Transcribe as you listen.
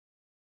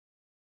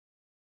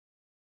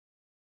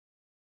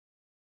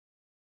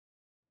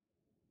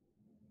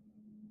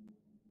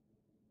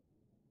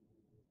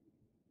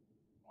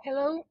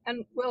Hello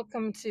and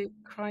welcome to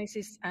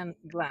Crisis and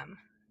Glam.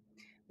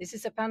 This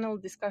is a panel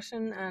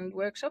discussion and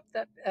workshop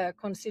that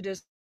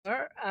considers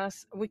our,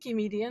 as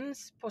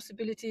Wikimedians,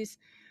 possibilities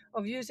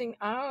of using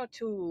our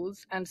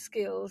tools and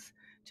skills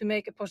to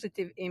make a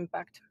positive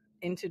impact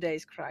in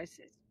today's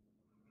crisis.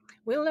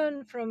 We'll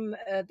learn from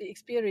the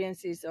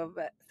experiences of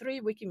three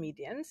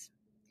Wikimedians.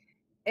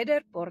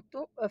 Eder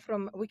Porto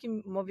from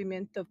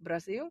Wikimovimento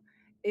Brazil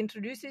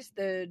introduces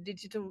the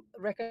digital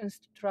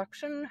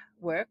reconstruction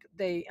work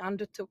they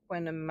undertook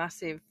when a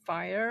massive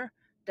fire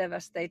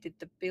devastated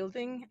the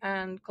building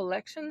and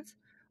collections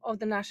of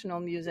the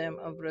National Museum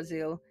of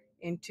Brazil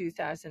in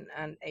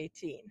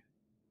 2018.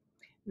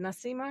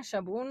 Nassima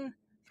Shaboun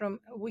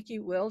from Wiki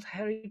World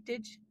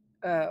Heritage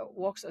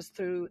walks us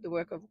through the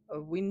work of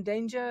Wind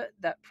Danger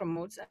that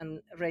promotes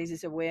and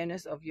raises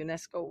awareness of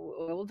UNESCO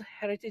World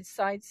Heritage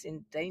Sites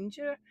in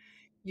danger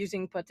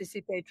using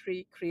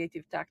participatory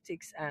creative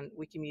tactics and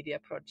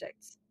Wikimedia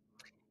projects.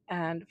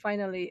 And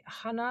finally,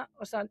 Hanna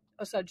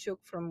Osadchuk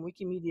from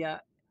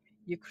Wikimedia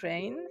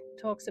Ukraine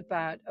talks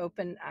about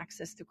open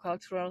access to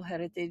cultural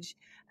heritage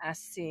as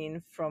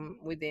seen from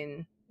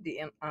within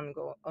the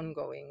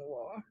ongoing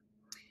war.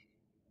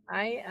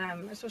 I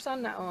am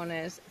Susanna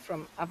Ones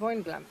from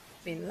Avoin Glam,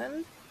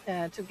 Finland,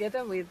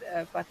 together with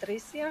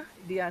Patricia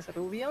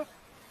Diaz-Rubio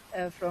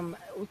from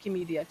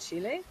Wikimedia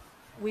Chile.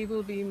 We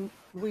will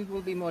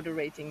be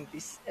moderating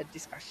this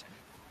discussion.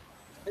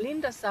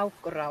 Linda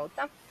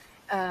Saukko-Rauta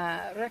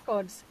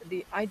records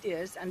the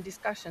ideas and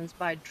discussions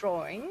by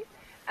drawing,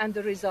 and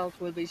the result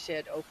will be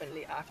shared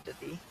openly after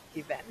the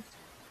event.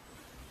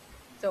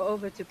 So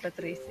over to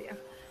Patricia.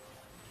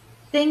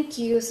 Thank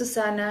you,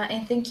 Susanna,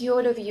 and thank you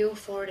all of you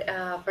for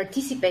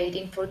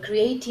participating, for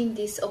creating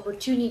this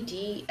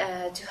opportunity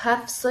to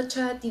have such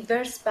a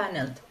diverse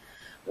panel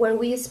where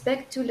we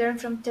expect to learn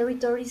from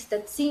territories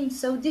that seem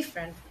so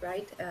different,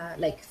 right?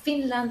 Like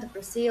Finland,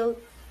 Brazil,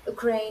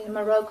 Ukraine,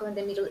 Morocco, and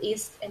the Middle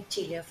East, and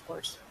Chile, of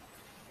course.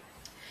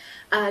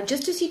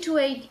 Just to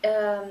situate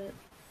a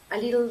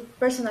little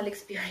personal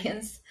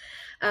experience,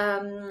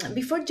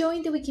 before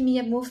joining the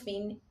Wikimedia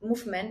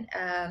movement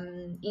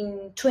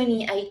in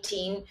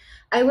 2018,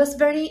 I was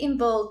very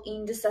involved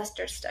in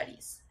disaster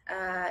studies,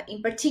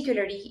 in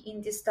particularly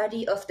in the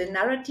study of the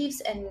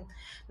narratives and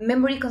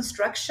memory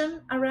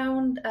construction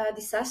around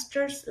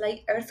disasters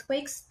like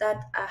earthquakes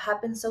that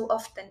happen so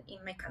often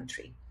in my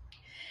country.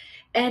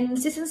 And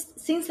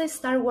since I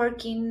started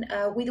working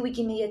with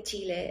Wikimedia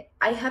Chile,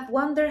 I have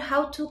wondered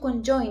how to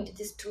conjoin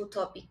these two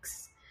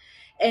topics.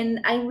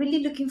 And I'm really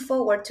looking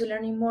forward to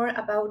learning more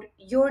about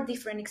your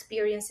different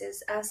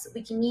experiences as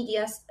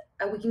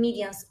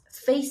Wikimedians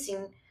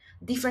facing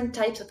different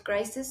types of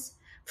crises,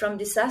 from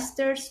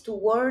disasters to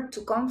war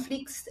to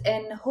conflicts,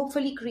 and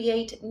hopefully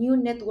create new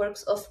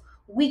networks of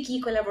wiki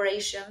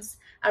collaborations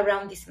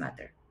around this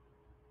matter.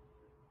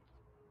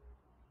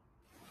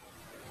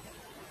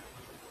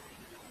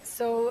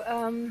 So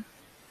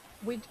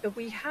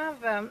we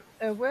have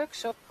a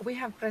workshop. We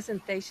have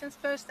presentations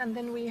first, and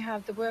then we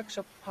have the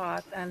workshop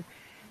part,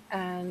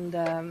 and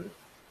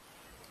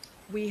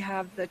we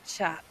have the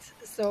chat.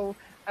 So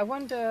I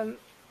wonder,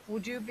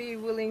 would you be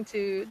willing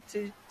to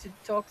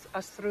talk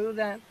us through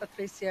that,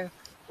 Patricia?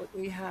 What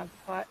we have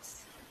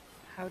parts,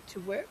 how to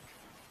work.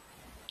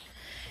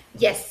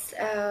 Yes,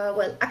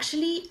 well,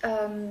 actually,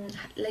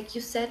 like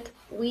you said,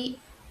 we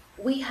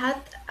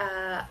had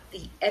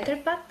the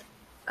Etherpad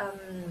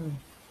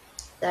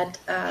that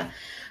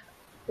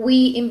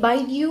we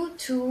invite you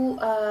to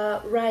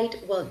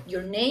write, well,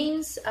 your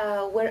names,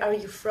 where are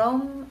you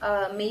from,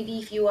 maybe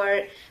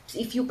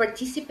if you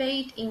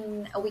participate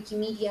in a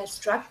Wikimedia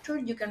structure,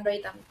 you can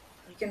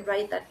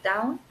write that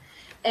down,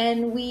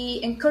 and we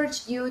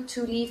encourage you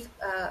to leave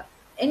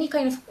any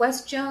kind of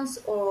questions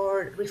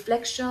or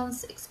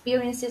reflections,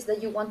 experiences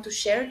that you want to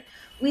share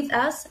with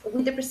us,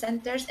 with the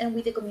presenters, and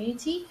with the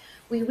community.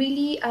 We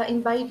really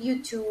invite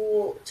you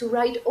to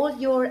write all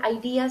your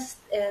ideas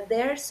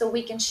there, so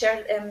we can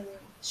share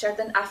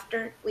them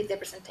after with the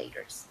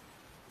presenters.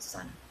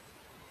 Susanna.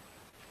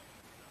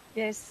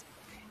 Yes,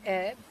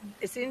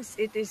 since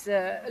it is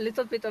a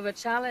little bit of a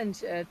challenge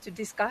to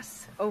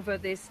discuss over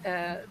this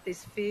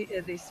feed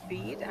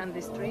and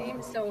this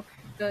stream, so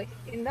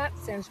in that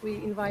sense, we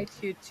invite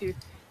you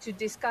to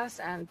discuss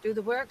and do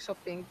the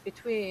workshopping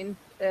between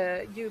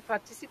you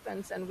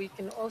participants, and we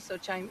can also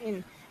chime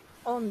in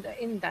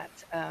in that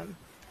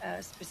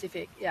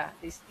specific,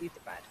 this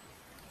Etherpad.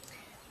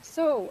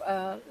 So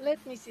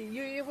let me see.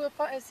 You will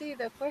see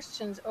the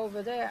questions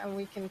over there, and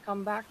we can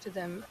come back to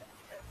them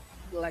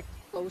like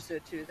closer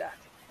to that.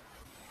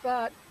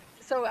 But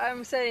so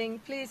I'm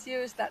saying, please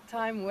use that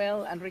time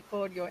well and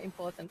record your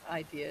important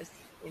ideas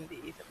in the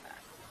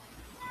Etherpad.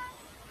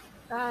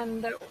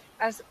 And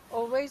as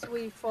always,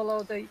 we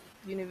follow the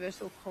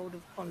Universal Code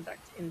of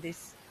Conduct in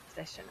this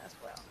session as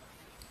well.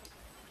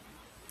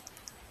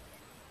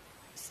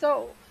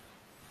 So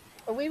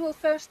we will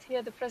first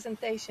hear the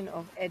presentation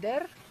of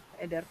Eder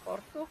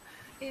Porto.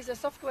 He's a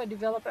software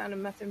developer and a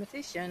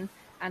mathematician,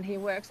 and he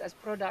works as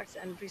products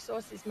and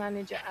resources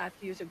manager at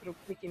user group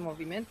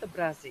Wikimovimento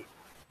Brazil.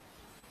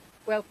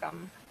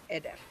 Welcome,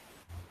 Eder.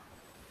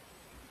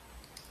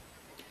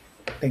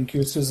 Thank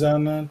you,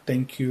 Susanna.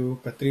 Thank you,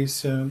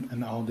 Patricia,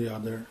 and all the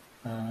other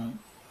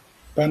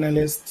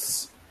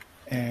panelists.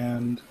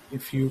 And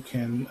if you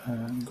can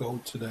go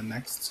to the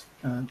next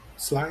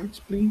slide,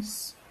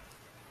 please,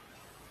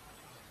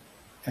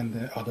 and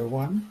the other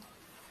one.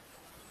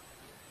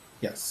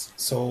 Yes.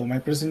 So my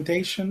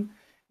presentation,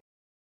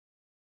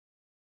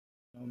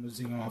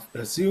 Museum of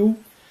Brazil,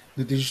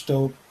 the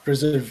digital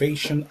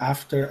preservation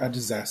after a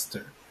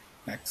disaster.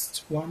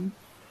 Next one.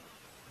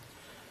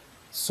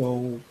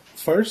 So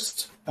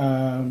first,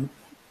 I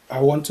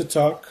want to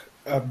talk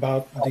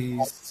about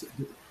this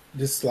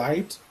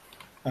slide.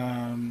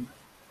 Um,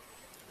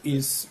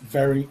 is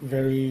very,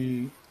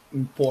 very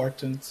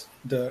important,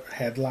 the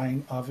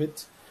headline of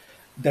it.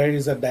 There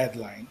is a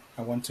deadline.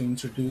 I want to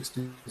introduce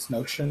this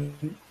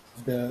notion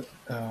of the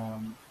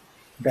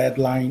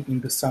deadline in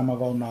the sum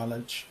of all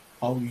knowledge,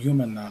 all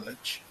human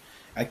knowledge.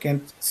 I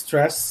can't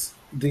stress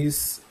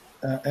this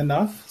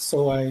enough,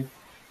 so I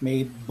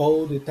made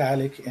bold,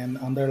 italic, and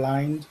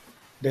underlined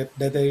that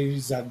there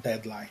is a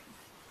deadline.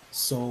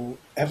 So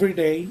every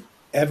day,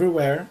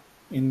 everywhere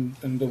in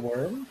the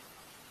world,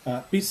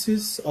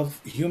 pieces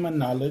of human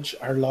knowledge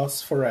are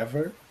lost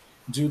forever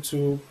due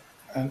to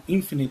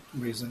infinite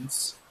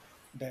reasons.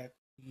 That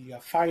be a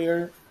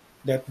fire,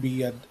 that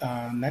be a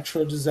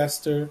natural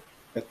disaster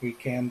that we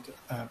can't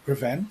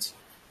prevent,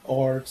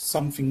 or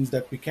some things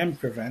that we can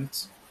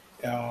prevent,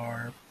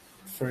 or,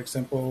 for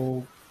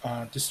example,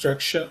 uh,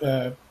 destruction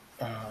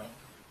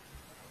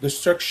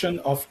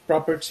of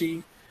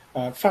property,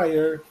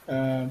 fire,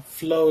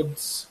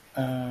 floods,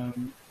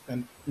 and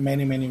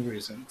many, many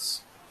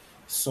reasons.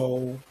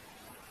 So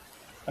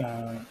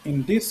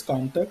in this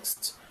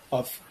context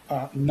of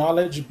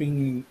knowledge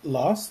being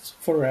lost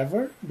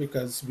forever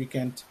because we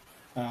can't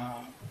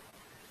uh,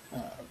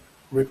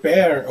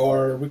 repair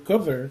or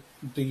recover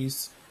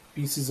these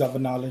pieces of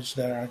knowledge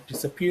that are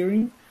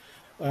disappearing,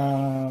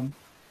 um,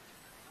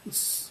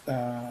 s-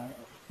 uh,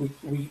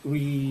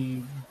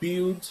 we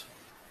build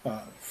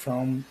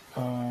from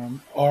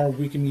our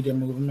Wikimedia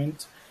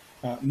movement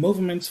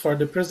movements for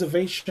the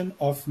preservation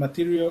of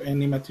material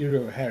and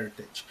immaterial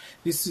heritage.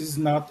 This is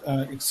not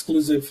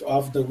exclusive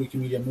of the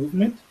Wikimedia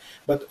movement,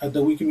 but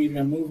the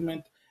Wikimedia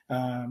movement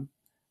um,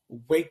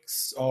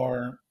 wakes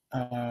or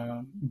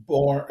uh,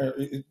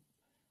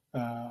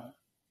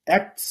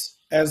 acts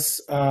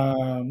as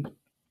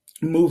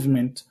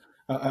movement,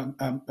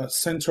 a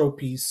central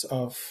piece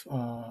of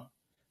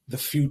the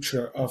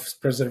future of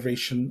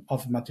preservation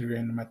of material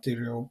and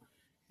material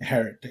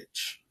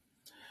heritage.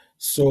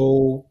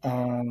 So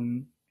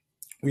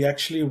we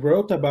actually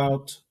wrote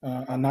about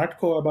an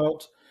article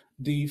about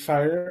the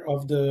fire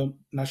of the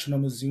National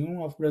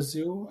Museum of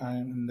Brazil.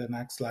 And in the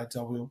next slides,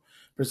 I will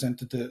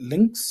present the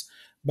links.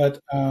 But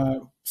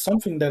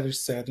something that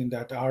is said in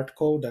that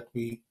article that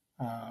we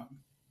uh,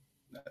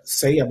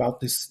 say about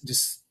this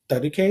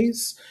study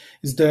case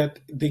is that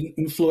the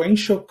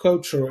influential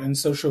cultural and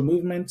social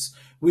movements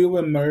will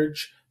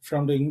emerge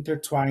from the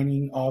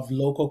intertwining of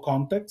local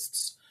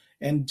contexts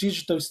and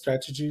digital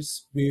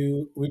strategies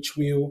which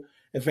will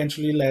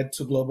eventually lead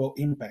to global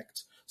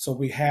impact. So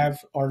we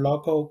have our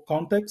local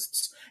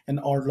contexts and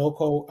our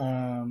local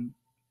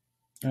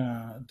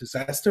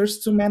disasters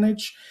to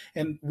manage,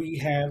 and we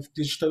have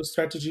digital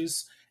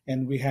strategies,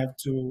 and we have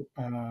to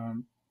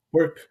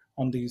work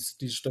on these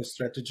digital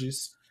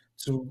strategies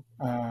to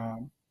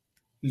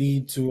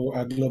lead to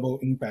a global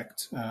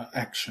impact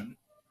action.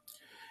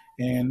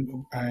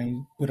 And I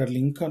put a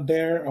link on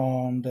there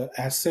on the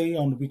essay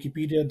on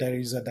Wikipedia. There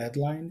is a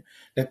deadline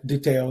that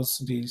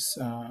details this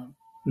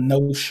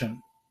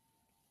notion.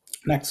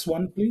 Next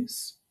one,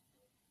 please.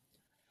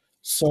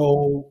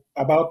 So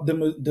about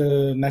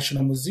the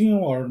National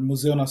Museum, or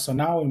Museu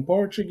Nacional in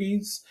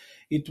Portuguese,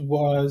 it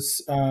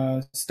was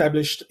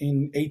established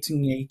in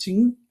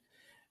 1818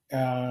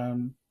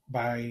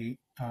 by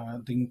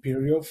the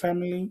imperial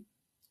family,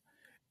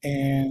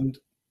 and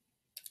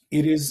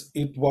it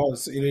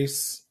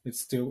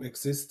still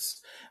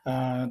exists,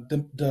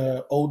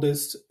 the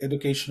oldest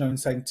educational and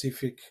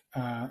scientific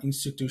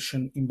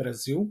institution in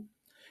Brazil,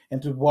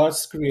 and it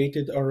was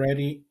created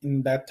already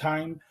in that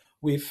time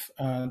with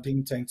the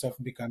intent of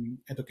becoming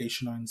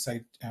educational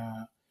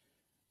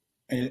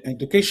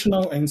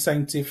and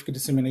scientific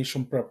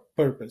dissemination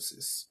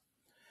purposes.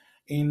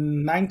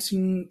 In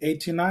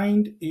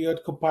 1989,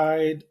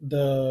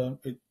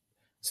 it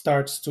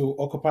starts to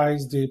occupy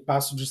the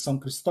Passo de São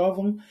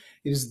Cristóvão.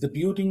 It is the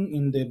building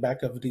in the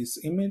back of this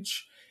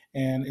image,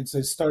 and it's a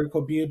historical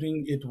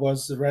building. It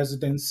was the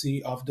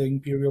residency of the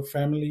imperial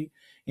family.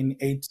 In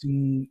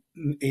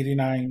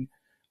 1889,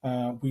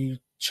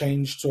 we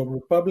changed to a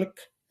republic,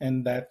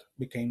 and that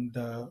became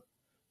the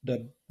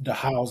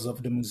house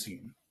of the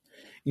museum.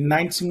 In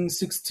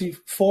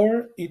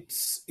 1964, it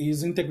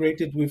is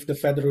integrated with the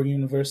Federal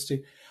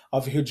University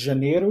of Rio de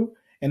Janeiro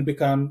and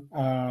become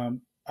a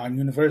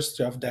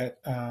university of that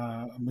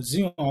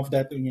museum of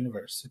that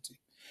university.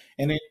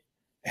 And it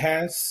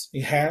had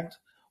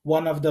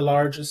one of the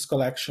largest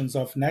collections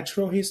of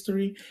natural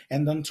history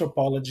and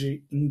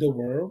anthropology in the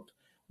world,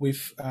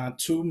 with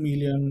 2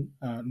 million,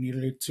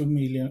 nearly 2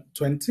 million,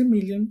 20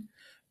 million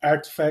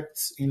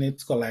artifacts in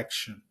its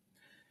collection.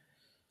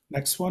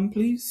 Next one,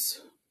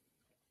 please.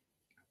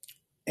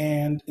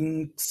 And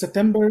in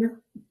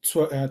September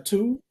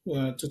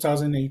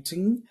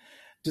 2018,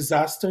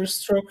 disaster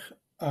struck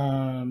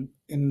upon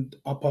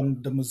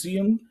the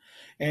museum,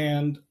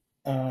 and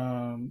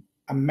a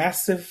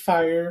massive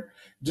fire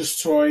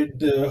destroyed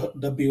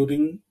the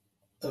building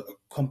uh,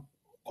 com-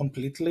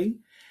 completely,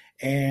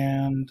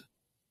 and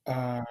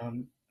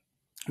um,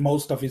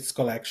 most of its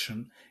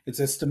collection. It's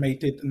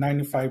estimated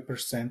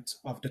 95%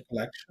 of the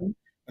collection,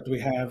 but we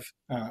have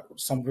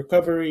some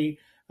recovery,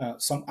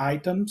 some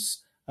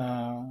items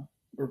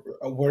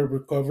were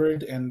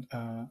recovered, and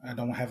I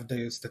don't have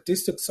the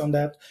statistics on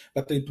that,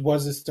 but it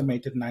was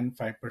estimated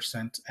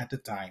 95% at the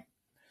time.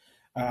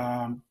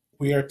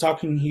 We are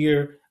talking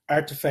here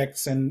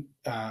artifacts and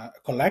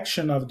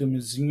collection of the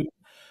museum,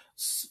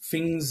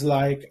 things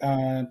like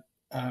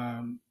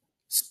um,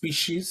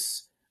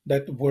 species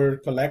that were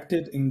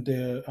collected in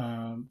the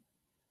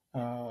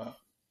uh,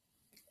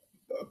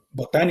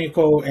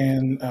 botanical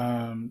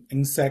and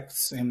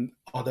insects and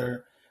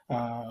other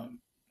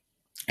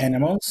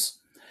animals.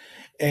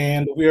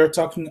 And we are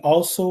talking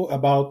also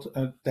about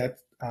that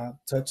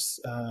touch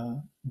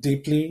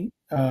deeply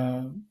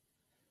in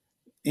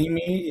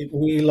me.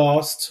 We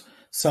lost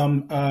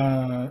some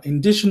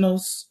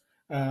indigenous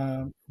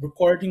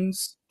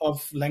recordings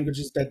of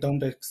languages that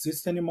don't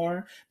exist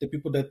anymore. The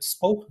people that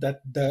spoke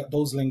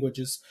those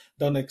languages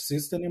don't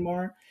exist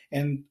anymore,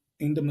 and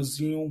in the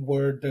museum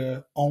were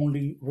the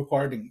only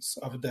recordings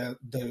of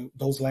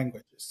those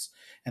languages,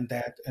 and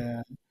that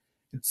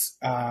it's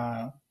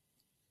a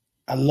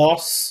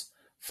loss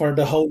for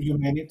the whole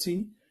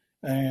humanity,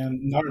 and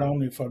not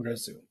only for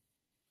Brazil.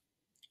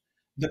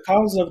 The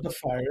cause of the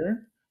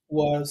fire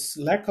was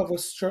lack of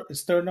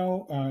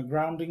external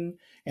grounding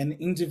and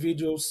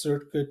individual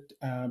circuit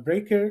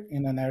breaker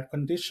in an air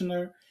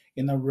conditioner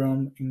in a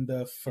room in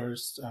the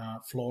first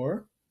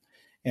floor,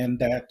 and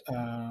that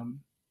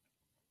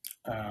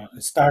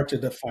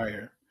started the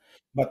fire.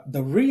 But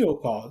the real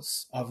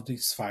cause of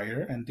this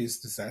fire and this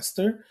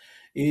disaster,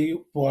 it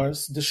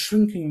was the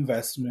shrinking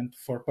investment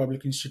for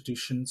public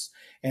institutions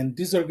and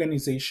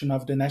disorganization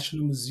of the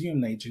National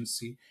Museum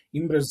Agency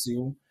in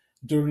Brazil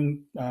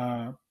during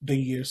the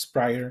years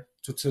prior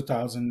to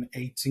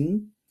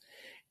 2018,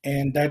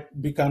 and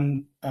that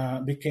became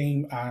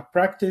a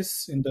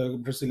practice in the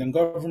Brazilian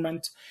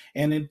government,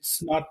 and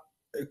it's not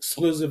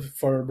exclusive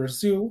for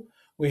Brazil.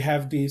 We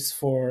have this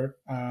for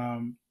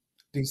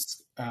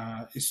this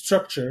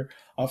structure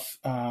of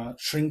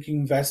shrinking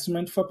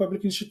investment for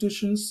public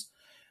institutions,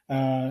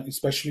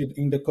 especially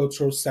in the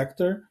cultural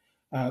sector,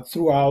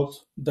 throughout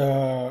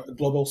the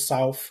global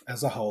south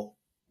as a whole.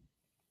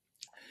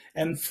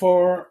 And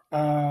for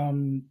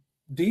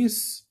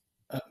this,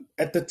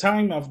 at the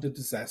time of the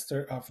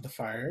disaster of the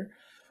fire,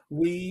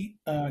 we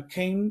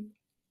came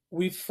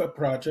with a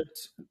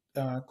project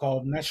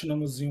called National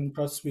Museum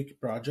Crosswiki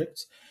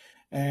Project,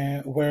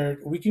 where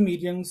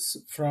Wikimedians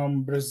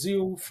from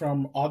Brazil,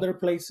 from other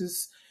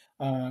places,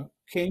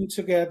 came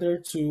together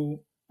to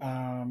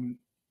um,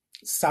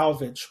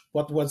 salvage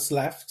what was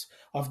left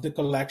of the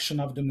collection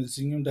of the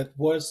museum that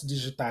was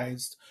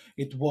digitized.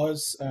 It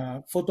was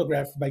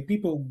photographed by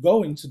people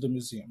going to the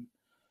museum.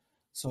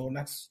 So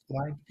next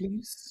slide,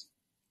 please.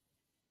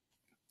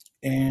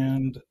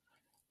 And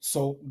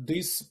so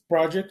this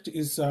project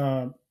is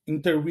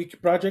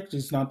interwiki project,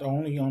 is not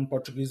only on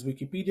Portuguese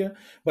Wikipedia,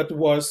 but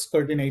was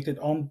coordinated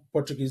on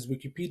Portuguese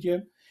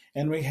Wikipedia.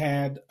 And we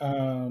had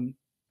a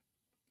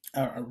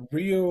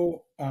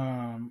real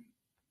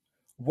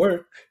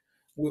work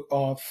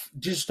of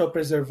digital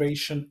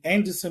preservation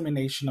and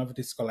dissemination of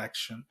this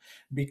collection,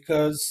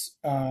 because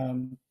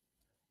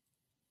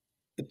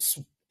it's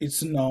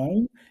it's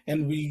known,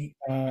 and we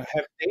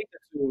have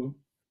data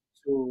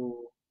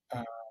to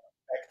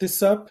back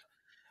this up.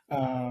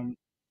 Um,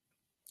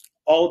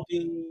 all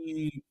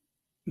the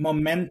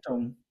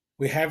momentum,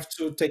 we have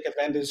to take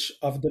advantage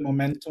of the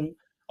momentum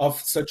of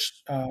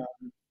such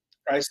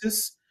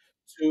crisis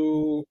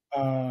to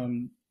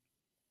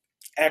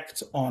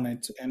act on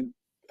it, and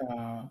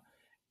uh,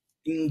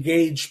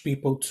 engage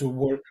people to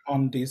work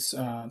on this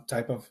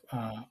type of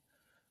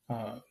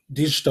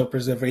digital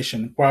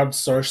preservation,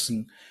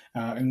 crowdsourcing,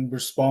 in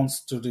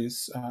response to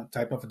this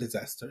type of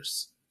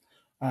disasters.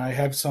 I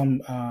have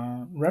some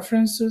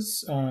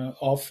references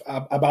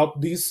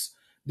about this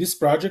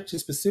project,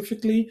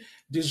 specifically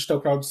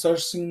digital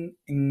crowdsourcing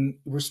in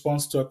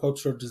response to a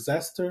cultural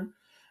disaster,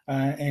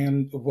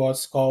 and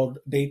was called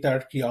data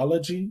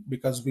archaeology,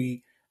 because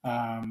we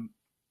um,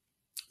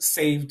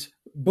 saved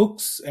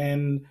books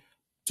and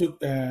to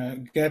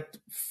get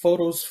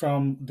photos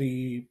from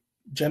the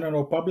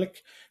general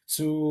public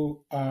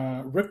to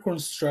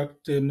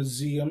reconstruct the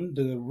museum,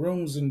 the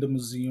rooms in the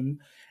museum,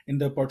 in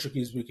the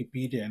Portuguese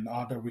Wikipedia and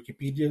other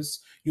Wikipedias,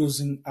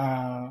 using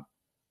a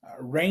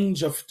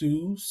range of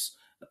tools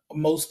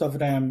Most of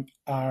them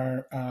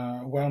are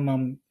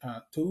well-known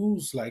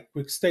tools like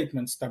Quick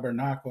Statements,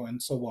 Tabernacle,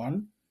 and so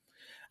on.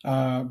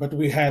 But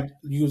we had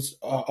used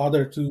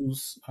other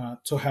tools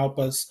to help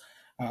us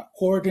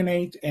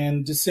coordinate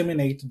and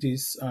disseminate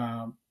this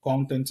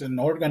content and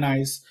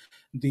organize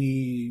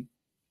the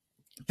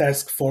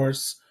task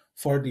force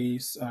for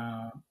these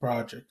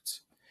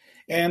projects.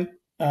 And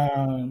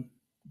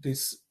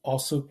this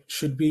also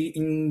should be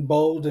in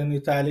bold and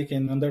italic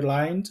and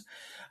underlined.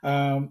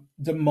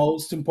 The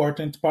most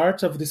important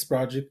part of this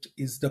project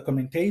is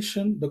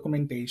documentation,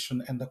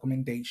 documentation, and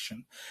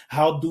documentation.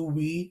 How do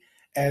we,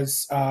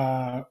 as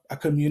a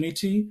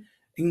community,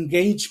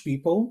 engage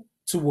people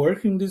to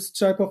work in this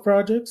type of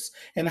projects,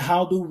 and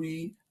how do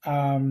we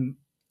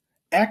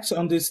act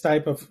on this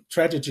type of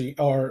tragedy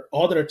or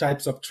other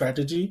types of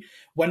tragedy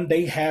when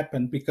they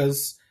happen?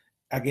 Because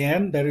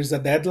again, there is a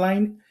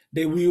deadline,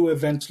 they will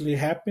eventually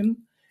happen,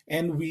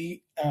 and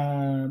we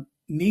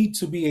need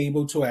to be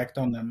able to act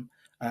on them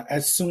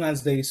as soon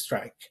as they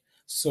strike.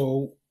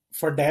 So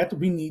for that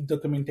we need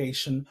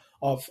documentation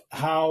of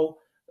how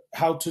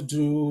to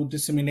do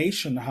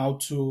dissemination, how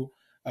to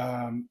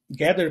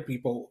gather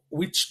people,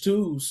 which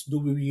tools do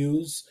we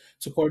use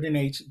to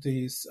coordinate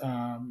these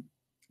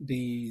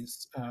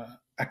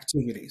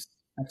activities.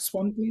 Next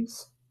one,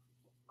 please.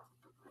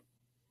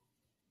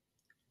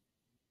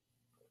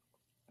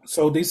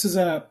 So this is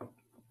a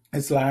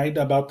slide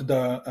about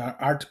the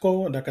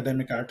article, the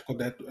academic article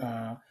that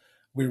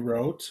we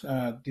wrote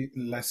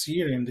last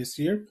year and this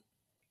year.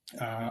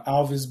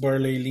 Alves,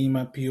 Burley,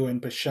 Lima, Pio,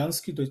 and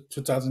Peshansky,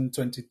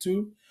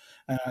 2022.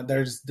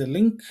 There's the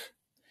link.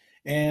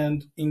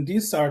 And in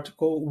this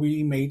article,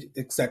 we made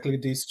exactly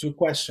these two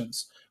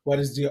questions. What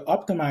is the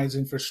optimized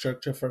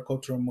infrastructure for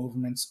cultural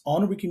movements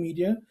on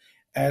Wikimedia,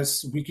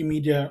 as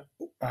Wikimedia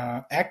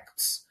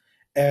acts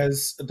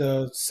as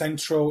the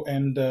central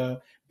and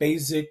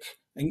basic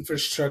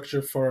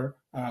infrastructure for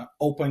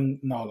open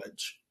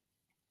knowledge?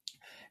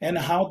 And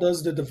how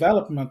does the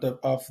development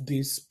of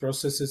these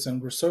processes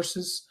and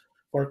resources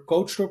for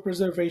cultural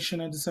preservation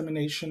and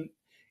dissemination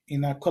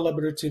in a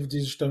collaborative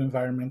digital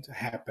environment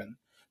happen?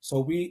 So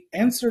we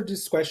answer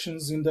these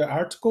questions in the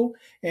article,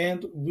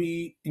 and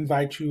we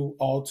invite you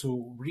all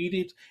to read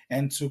it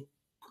and to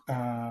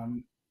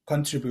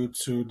contribute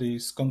to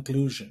these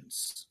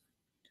conclusions.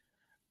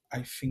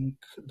 I think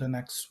the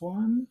next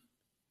one.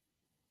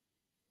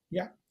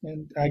 Yeah,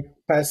 and I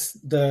pass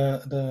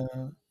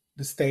the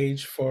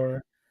stage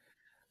for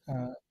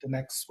the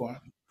next one.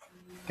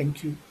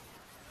 Thank you.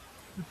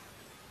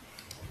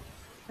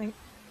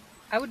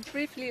 I would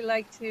briefly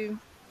like to,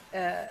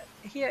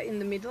 here in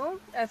the middle,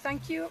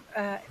 thank you,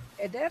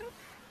 Eder.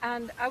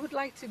 And I would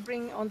like to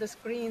bring on the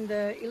screen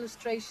the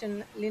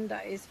illustration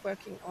Linda is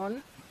working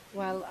on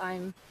while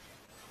I'm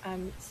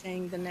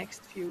saying the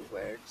next few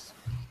words.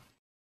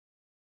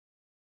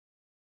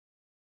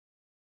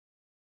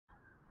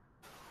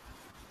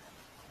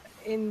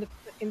 In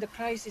the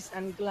Crisis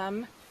and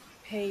Glam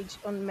page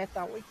on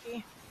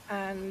MetaWiki,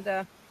 and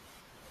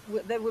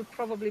there will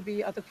probably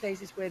be other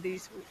places where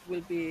these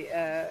will be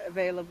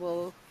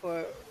available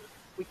for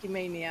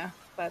Wikimania,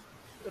 but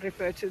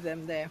refer to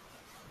them there.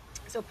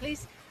 So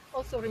please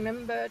also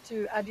remember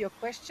to add your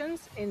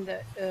questions in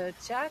the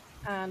chat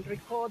and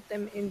record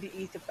them in the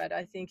Etherpad.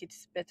 I think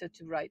it's better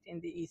to write in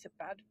the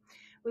Etherpad.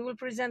 We will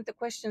present the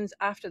questions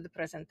after the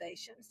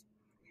presentations.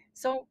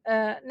 So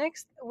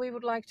next, we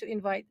would like to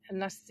invite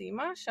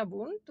Nassima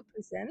Shaboun to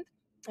present.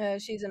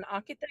 She's an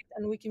architect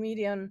and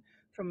Wikimedian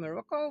from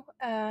Morocco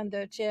and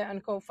the chair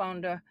and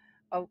co-founder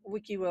of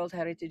Wiki World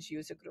Heritage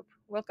User Group.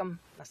 Welcome,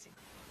 Nassima.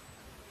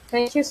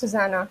 Thank you,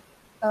 Susanna.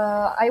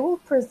 I will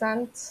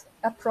present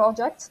a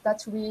project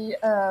that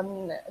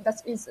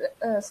is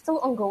still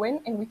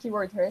ongoing in Wiki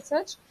World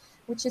Heritage,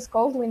 which is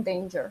called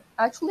Windanger.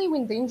 Actually,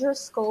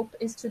 Windanger's scope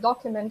is to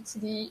document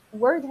the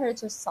World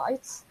Heritage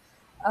sites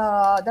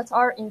that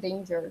are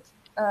endangered.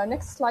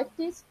 Next slide,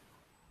 please.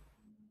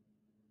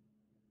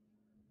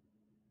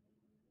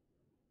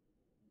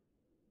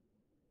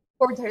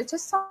 World Heritage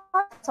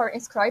sites are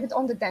inscribed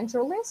on the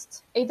danger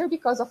list, either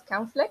because of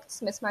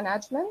conflicts,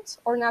 mismanagement,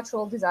 or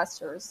natural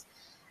disasters.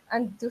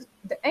 And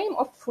the aim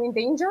of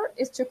Windanger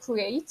is to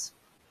create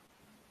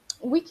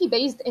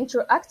wiki-based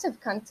interactive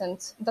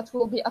content that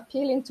will be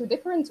appealing to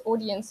different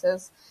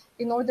audiences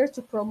in order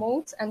to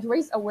promote and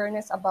raise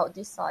awareness about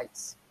these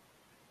sites.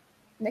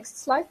 Next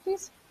slide,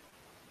 please.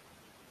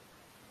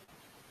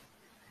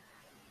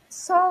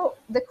 So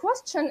the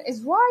question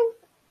is why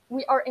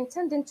we are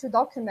intending to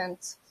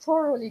document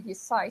thoroughly these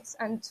sites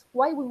and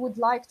why we would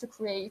like to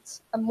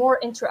create a more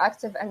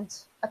interactive and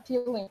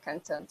appealing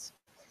content.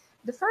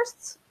 The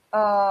first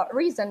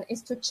reason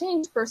is to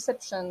change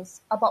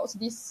perceptions about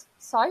these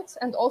sites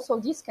and also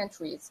these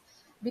countries,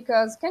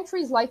 because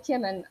countries like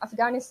Yemen,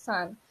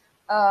 Afghanistan,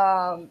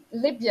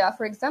 Libya,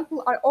 for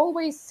example, are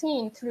always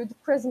seen through the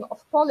prism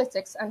of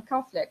politics and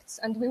conflicts,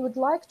 and we would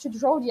like to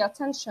draw the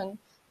attention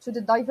to the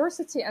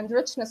diversity and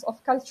richness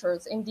of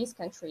cultures in these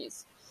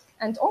countries.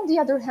 And on the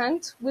other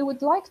hand, we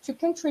would like to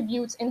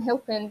contribute in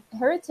helping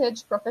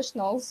heritage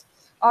professionals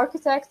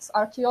architects,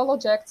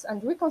 archaeologists,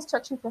 and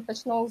reconstruction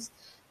professionals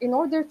in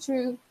order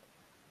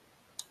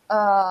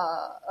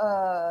uh,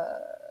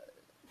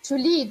 to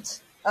lead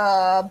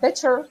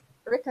better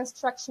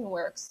reconstruction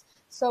works.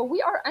 So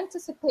we are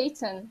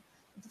anticipating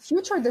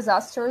future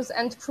disasters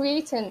and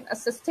creating a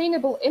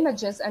sustainable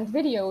images and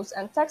videos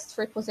and text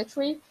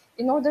repository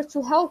in order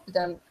to help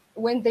them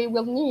when they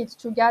will need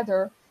to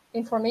gather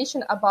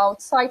information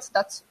about sites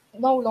that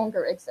no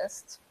longer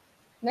exist.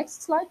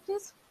 Next slide,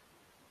 please.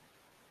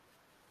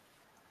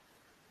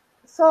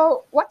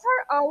 So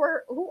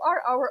who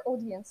are our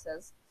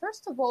audiences?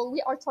 First of all,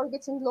 we are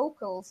targeting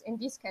locals in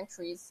these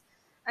countries,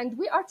 and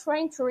we are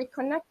trying to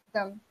reconnect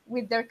them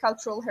with their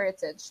cultural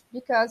heritage,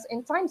 because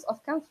in times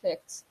of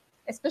conflict,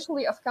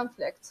 especially of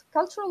conflict,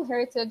 cultural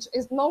heritage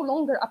is no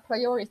longer a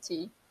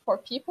priority for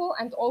people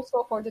and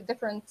also for the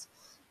different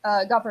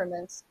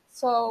governments.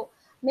 So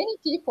many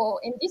people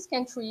in these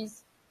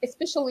countries,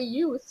 especially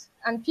youth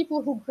and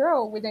people who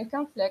grow within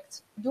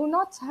conflict,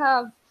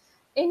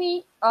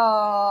 any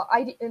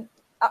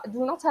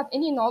do not have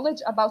any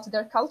knowledge about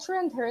their culture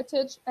and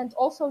heritage, and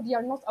also they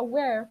are not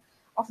aware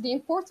of the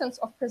importance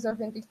of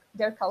preserving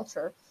their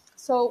culture.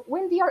 So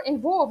when they are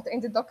involved in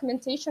the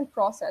documentation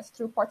process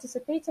through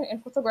participating in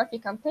photography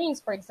campaigns,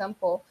 for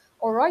example,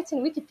 or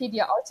writing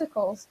Wikipedia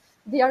articles,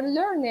 they are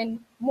learning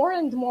more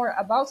and more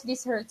about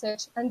this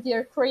heritage, and they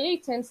are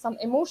creating some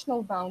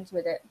emotional bonds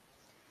with it.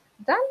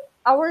 Then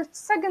our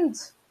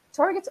second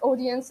target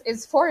audience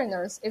is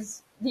foreigners,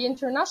 is the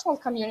international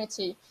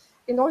community,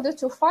 in order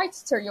to fight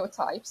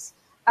stereotypes.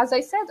 As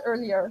I said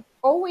earlier,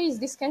 always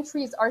these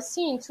countries are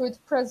seen through the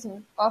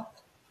prism of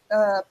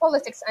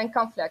politics and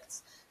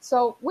conflicts.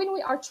 So when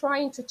we are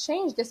trying to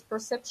change this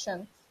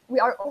perception,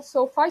 we are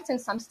also fighting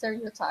some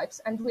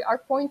stereotypes, and we are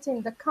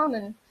pointing the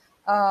common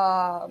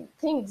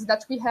things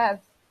that we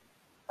have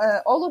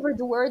all over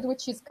the world,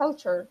 which is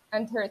culture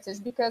and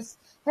heritage, because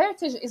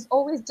heritage is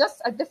always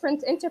just a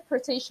different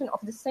interpretation of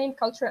the same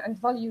culture and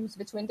values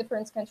between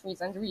different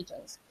countries and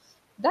regions.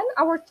 Then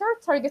our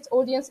third target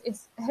audience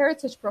is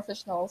heritage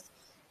professionals.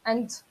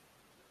 And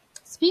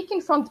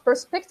speaking from the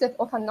perspective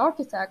of an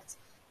architect,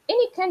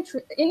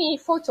 any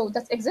photo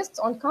that exists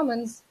on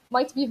Commons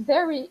might be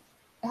very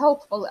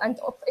helpful and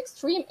of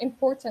extreme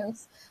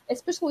importance,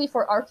 especially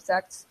for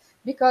architects,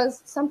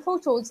 because some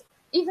photos,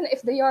 even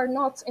if they are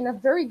not in a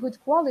very good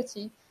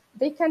quality,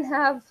 they can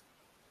have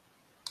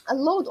a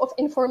load of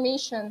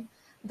information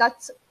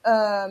that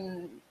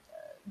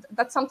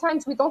that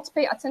sometimes we don't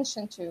pay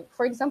attention to.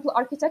 For example,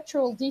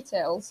 architectural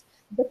details,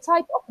 the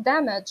type of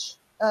damage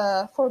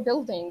for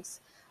buildings.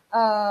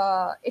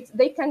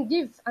 They can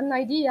give an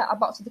idea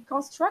about the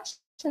construction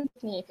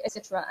technique,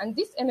 etc. And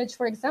this image,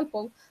 for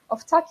example,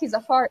 of Taki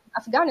Zafar in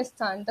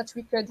Afghanistan that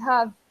we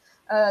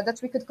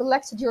could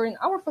collect during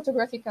our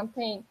photography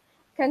campaign,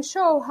 can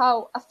show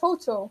how a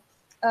photo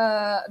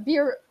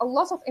bear a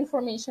lot of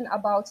information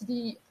about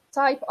the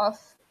type of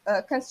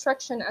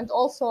construction and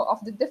also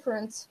of the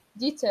different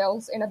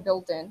details in a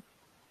building.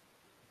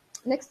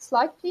 Next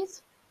slide,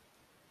 please.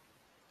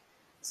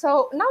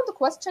 So now the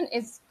question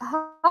is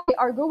how we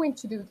are going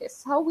to do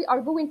this, how we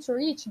are going to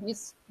reach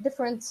these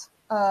different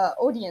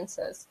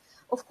audiences.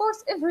 Of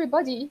course,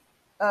 everybody,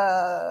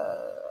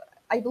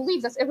 I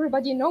believe that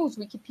everybody knows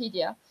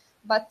Wikipedia,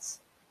 but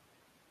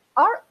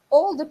are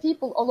all the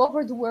people all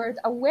over the world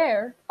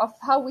aware of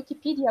how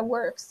Wikipedia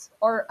works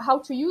or how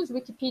to use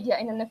Wikipedia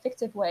in an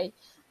effective way?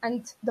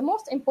 And the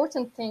most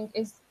important thing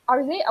is,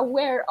 are they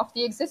aware of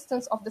the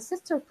existence of the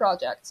sister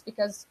projects?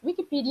 Because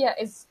Wikipedia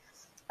is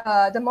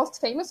the most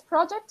famous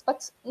project,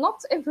 but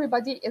not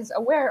everybody is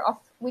aware of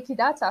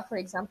Wikidata, for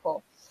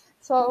example.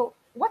 So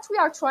what we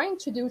are trying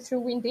to do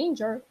through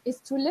Windanger is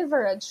to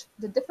leverage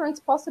the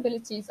different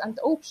possibilities and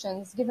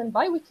options given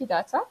by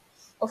Wikidata,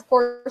 of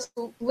course,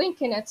 to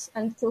linking it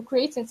and to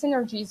creating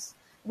synergies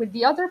with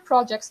the other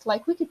projects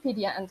like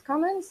Wikipedia and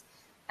Commons.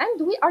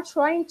 And we are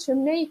trying to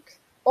make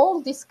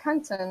all this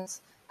content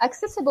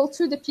accessible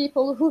to the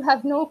people who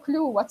have no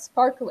clue what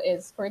Sparkle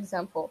is, for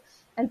example.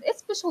 And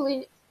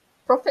especially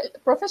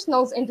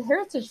professionals in the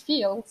heritage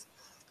field,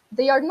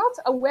 they are not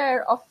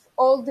aware of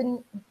all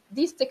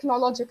these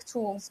technologic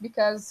tools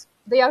because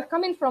they are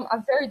coming from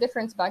a very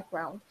different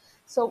background.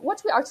 So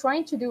what we are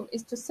trying to do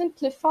is to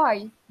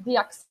simplify the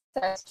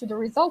access to the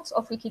results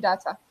of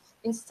Wikidata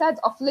instead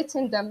of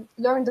letting them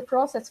learn the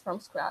process from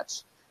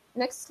scratch.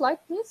 Next slide,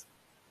 please.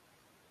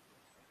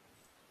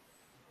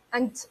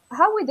 And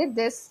how we did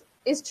this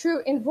is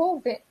through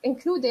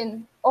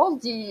including all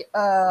the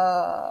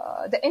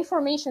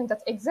information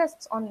that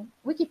exists on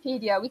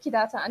Wikipedia,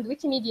 Wikidata, and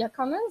Wikimedia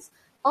Commons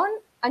on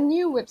a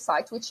new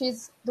website, which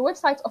is the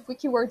website of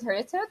WikiWorld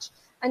Heritage.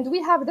 And we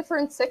have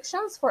different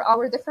sections for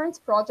our different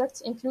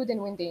projects, including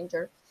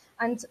Windanger.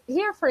 And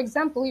here, for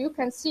example, you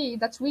can see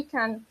that we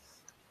can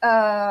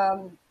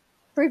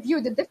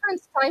preview the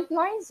different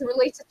timelines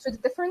related to the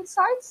different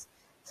sites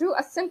through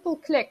a simple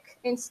click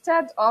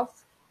instead of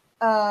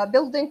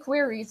building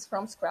queries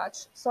from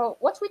scratch. So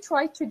what we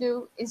try to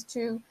do is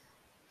to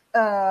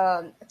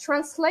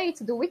translate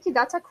the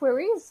Wikidata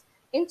queries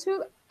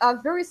into a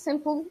very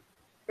simple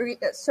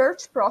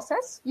search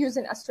process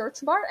using a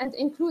search bar and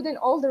including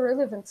all the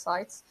relevant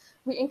sites.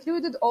 We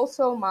included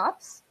also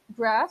maps,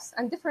 graphs,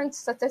 and different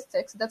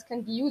statistics that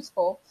can be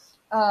useful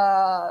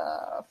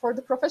for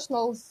the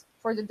professionals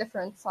for the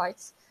different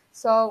sites.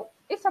 So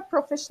if a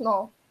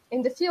professional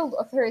in the field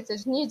of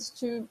heritage needs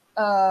to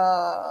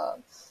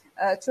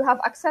have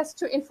access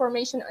to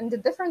information on the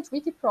different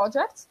wiki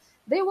projects,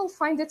 they will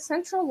find it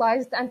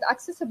centralized and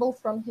accessible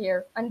from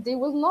here, and they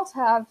will not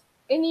have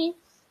any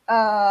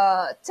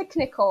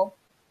technical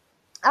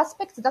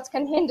aspects that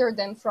can hinder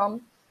them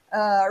from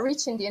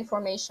reaching the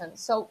information.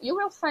 So you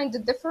will find the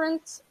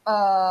different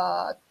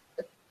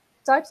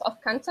types of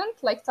content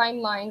like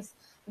timelines,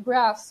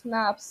 graphs,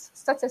 maps,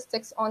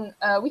 statistics on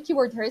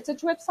WikiWord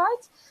Heritage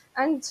website,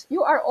 and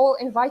you are all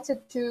invited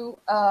to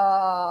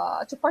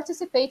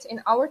participate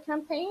in our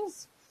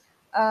campaigns.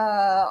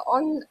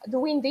 On the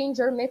Wind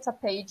Danger meta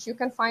page, you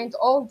can find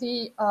all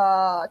the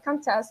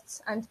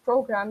contests and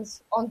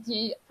programs on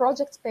the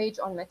project page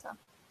on Meta.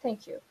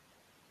 Thank you.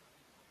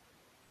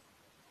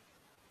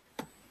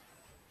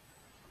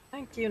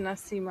 Thank you,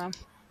 Nassima.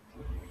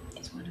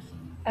 It's wonderful.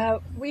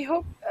 We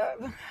hope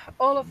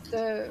all of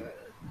the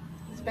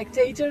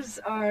spectators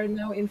are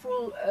now in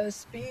full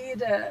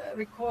speed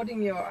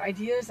recording your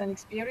ideas and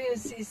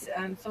experiences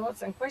and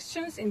thoughts and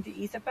questions in the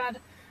Etherpad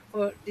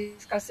for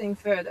discussing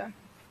further.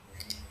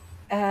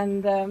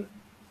 And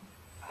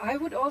I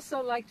would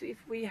also like to,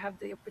 if we have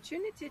the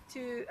opportunity,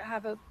 to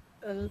have a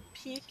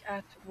peek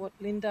at what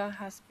Linda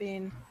has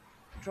been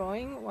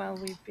drawing while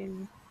we've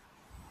been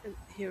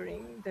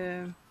hearing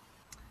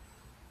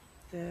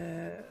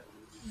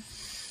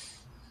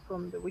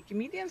from the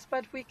Wikimedians,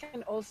 but we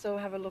can also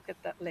have a look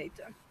at that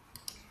later.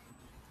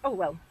 Oh,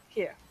 well,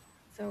 here.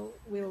 So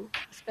we'll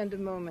spend a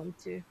moment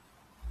to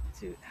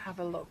have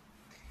a look.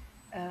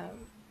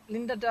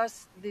 Linda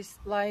does this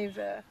live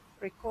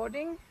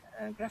recording,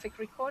 graphic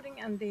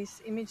recording, and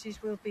these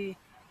images will be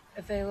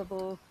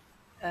available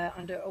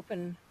under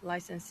open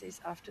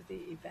licenses after the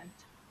event.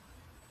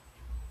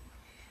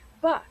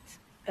 But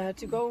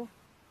to go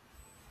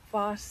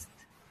fast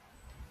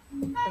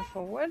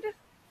forward,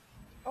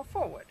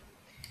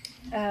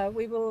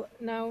 we will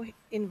now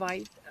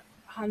invite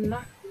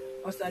Hanna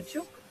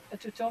Osachuk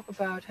to talk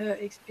about her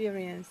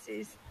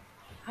experiences.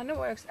 Hanna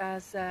works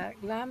as a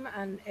Glam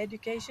and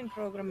Education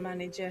Program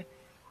Manager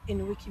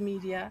in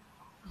Wikimedia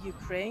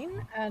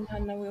Ukraine, and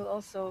Hanna will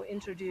also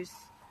introduce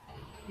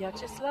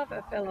Vyacheslav,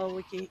 a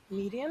fellow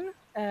Wikimedian,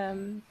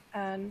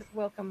 and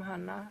welcome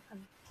Hanna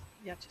and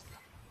Vyacheslav.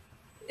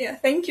 Yeah,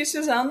 thank you,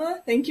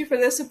 Susanna. Thank you for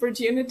this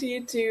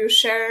opportunity to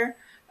share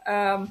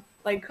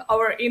like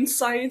our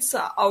insights,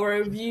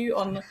 our view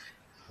on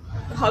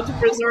how to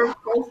preserve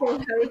cultural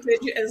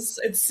heritage as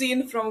it's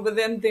seen from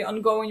within the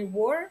ongoing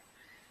war.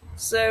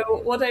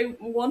 So what I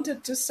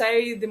wanted to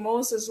say the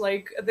most is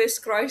like this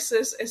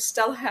crisis is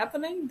still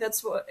happening.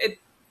 That's what it.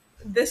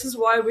 This is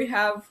why we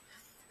have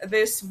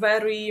this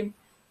very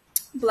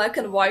black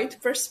and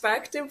white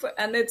perspective,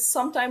 and it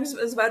sometimes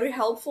is very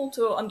helpful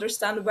to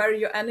understand where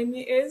your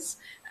enemy is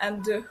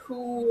and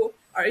who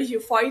are you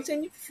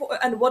fighting for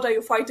and what are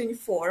you fighting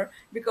for,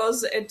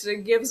 because it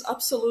gives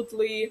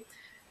absolutely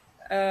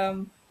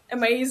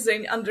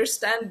amazing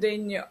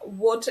understanding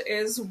what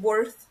is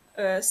worth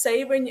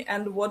saving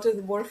and what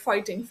is worth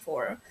fighting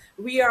for.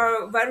 We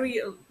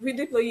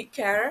deeply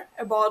care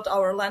about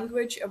our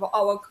language, about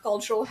our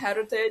cultural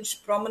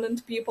heritage,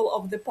 prominent people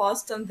of the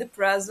past and the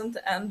present,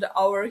 and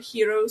our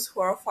heroes who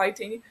are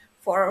fighting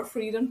for our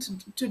freedom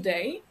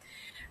today.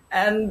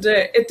 And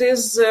it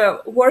is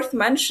worth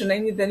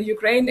mentioning that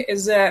Ukraine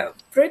is a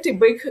pretty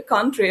big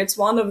country. It's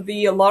one of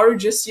the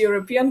largest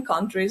European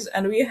countries,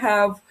 and we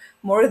have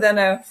more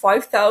than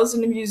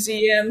 5,000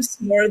 museums,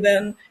 more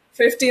than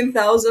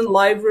 15,000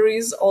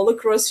 libraries all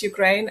across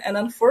Ukraine. And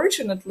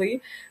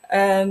unfortunately,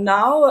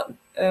 now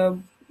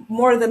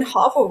more than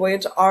half of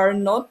it are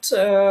not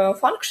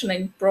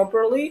functioning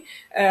properly.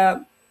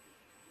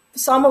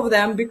 Some of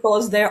them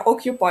because they're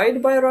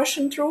occupied by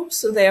Russian troops,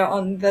 so they are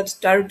on that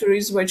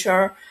territories which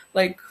are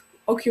like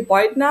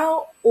occupied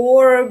now,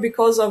 or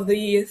because of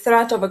the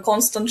threat of a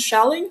constant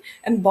shelling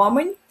and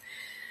bombing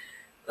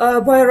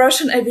by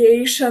Russian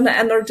aviation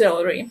and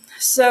artillery.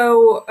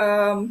 So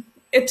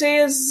it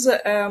is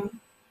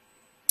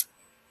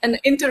an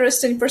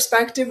interesting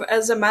perspective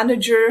as a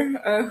manager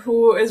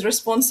who is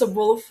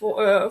responsible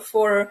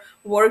for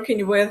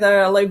working with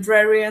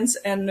librarians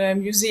and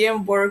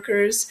museum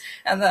workers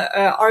and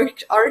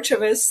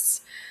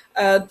archivists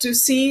to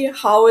see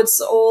how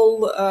it's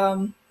all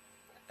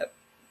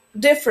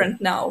different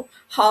now,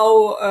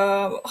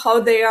 how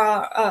they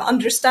are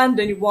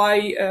understanding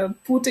why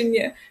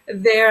putting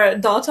their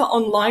data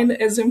online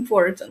is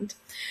important.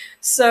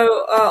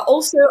 So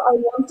also I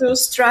want to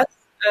stress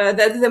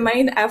that the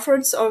main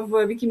efforts of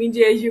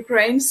Wikimedia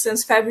Ukraine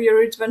since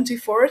February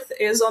 24th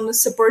is on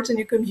supporting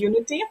the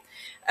community.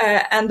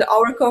 And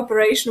our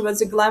cooperation with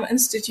the Glam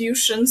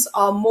institutions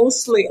are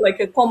mostly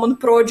like a common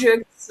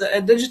projects,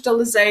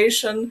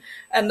 digitalization,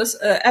 and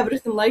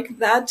everything like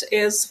that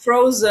is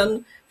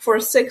frozen for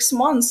 6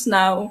 months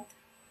now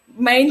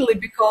mainly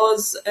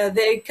because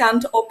they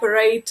can't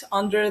operate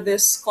under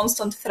this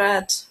constant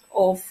threat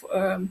of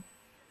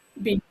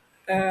being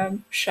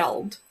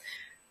shelled.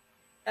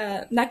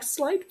 Next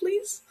slide,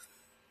 please.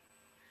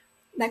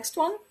 Next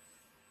one.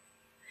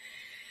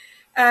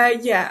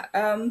 Yeah.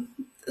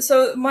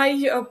 So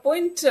my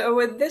point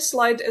with this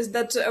slide is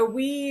that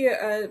we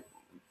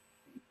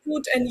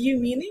put a new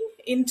meaning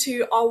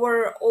into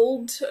our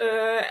old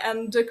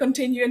and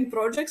continuing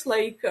projects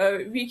like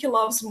Wiki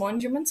Loves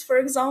Monuments, for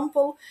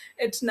example.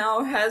 It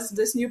now has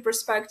this new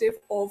perspective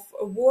of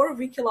war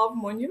Wiki Love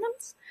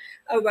Monuments,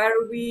 where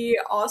we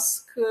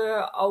ask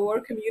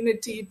our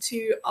community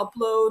to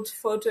upload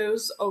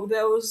photos of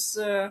those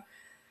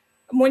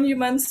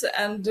monuments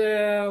and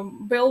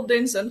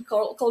buildings and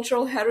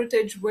cultural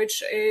heritage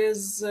which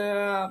is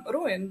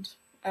ruined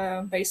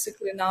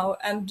basically now,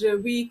 and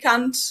we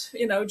can't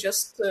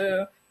just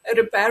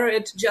repair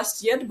it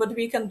just yet, but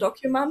we can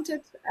document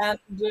it and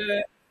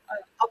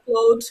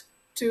upload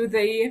to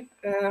the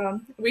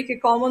wiki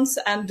commons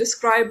and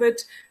describe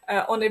it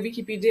on the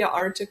Wikipedia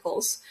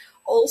articles.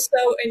 Also,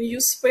 a new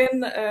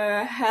spin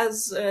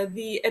has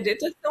the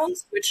edited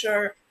tones, which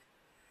are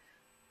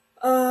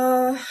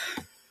uh,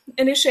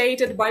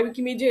 initiated by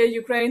Wikimedia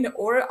Ukraine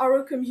or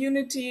our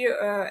community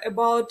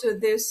about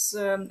this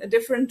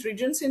different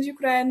regions in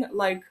Ukraine,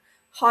 like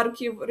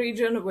Kharkiv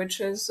region, which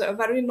is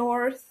very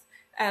north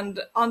and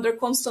under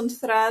constant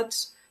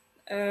threat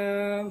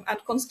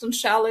and constant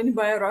shelling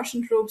by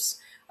Russian troops.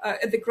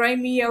 The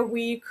Crimea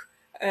week,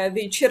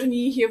 the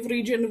Chernihiv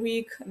region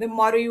week, the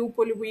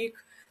Mariupol week.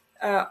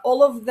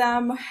 All of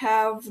them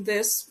have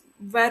this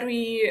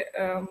very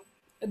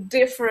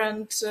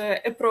different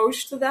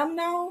approach to them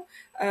now,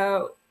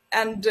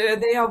 and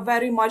they are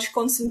very much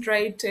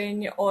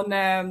concentrating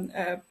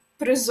on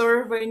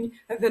preserving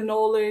the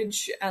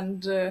knowledge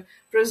and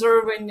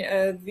preserving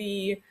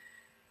the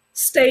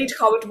state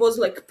how it was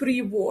like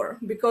pre-war,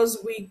 because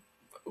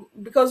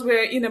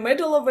we're in the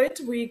middle of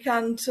it, we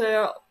can't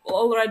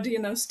already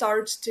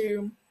start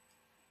to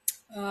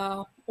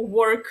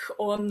work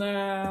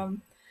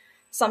on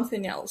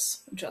something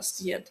else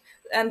just yet.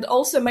 And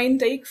also main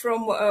take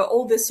from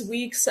all these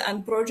weeks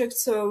and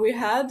projects we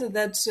had,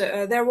 that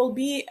there will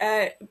be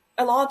a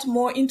lot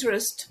more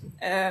interest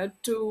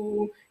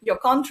to your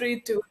country,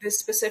 to this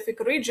specific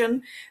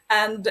region,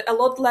 and a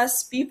lot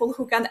less people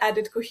who can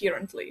edit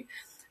coherently.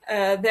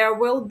 There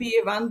will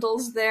be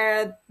vandals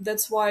there.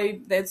 That's why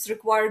that's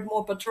required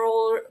more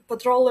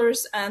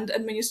patrollers and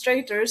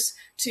administrators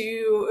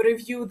to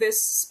review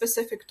this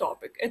specific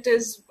topic. It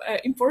is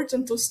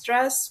important to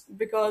stress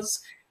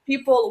because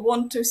people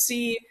want to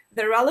see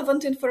the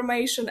relevant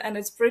information, and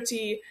it's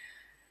pretty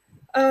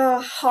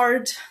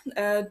hard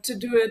to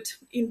do it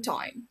in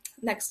time.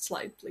 Next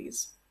slide,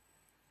 please.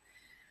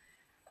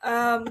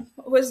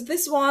 With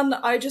this one,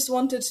 I just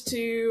wanted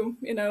to,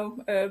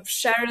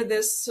 share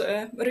this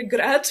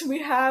regret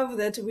we have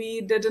that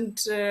we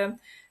didn't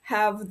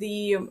have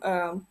the,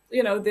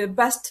 the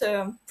best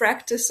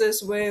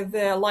practices with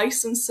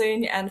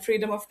licensing and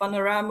freedom of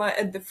panorama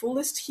at the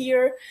fullest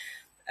here.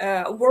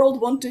 World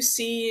want to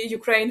see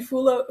Ukraine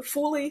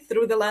fully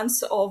through the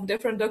lens of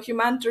different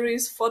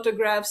documentaries,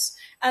 photographs,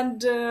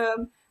 and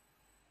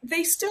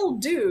they still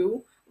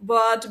do,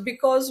 but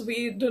because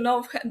we do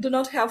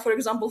not have, for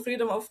example,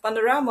 freedom of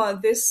panorama,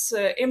 this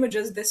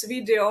images, this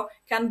video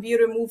can be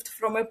removed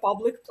from a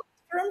public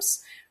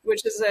platforms,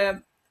 which is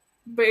a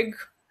big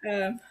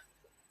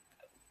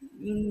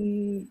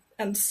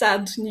and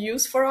sad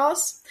news for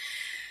us.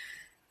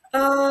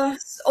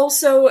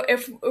 Also,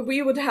 if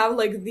we would have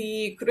like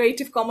the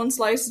Creative Commons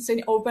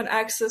licensing open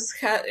access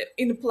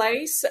in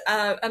place,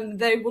 and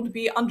they would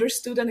be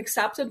understood and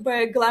accepted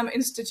by Glam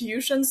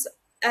institutions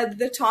at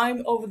the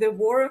time of the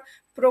war,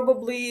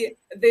 probably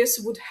this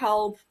would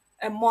help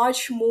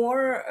much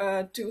more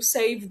to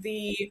save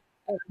the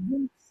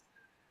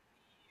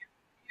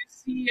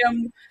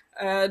museum,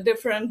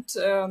 different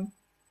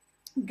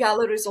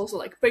galleries, also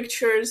like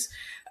pictures,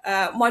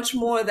 much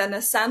more than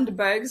a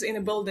sandbags in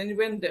a building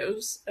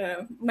windows.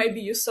 Maybe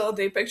you saw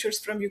the pictures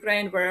from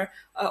Ukraine where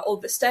all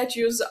the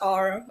statues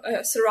are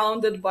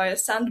surrounded by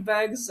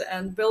sandbags,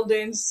 and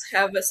buildings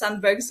have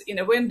sandbags in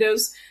the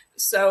windows.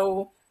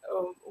 So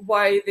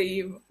why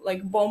the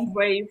like bomb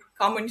wave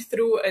coming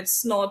through,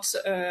 it's not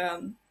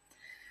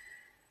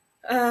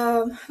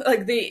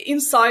like the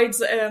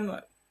insides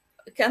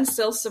can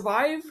still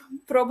survive.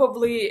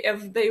 Probably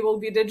if they will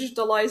be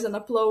digitalized and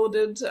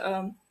uploaded,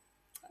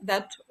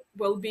 that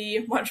will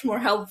be much more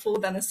helpful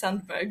than a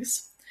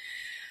sandbags.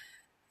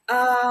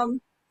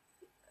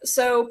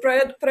 So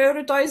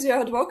prioritize your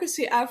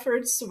advocacy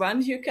efforts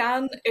when you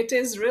can. It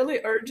is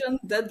really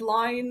urgent.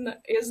 Deadline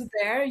is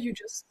there. You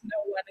just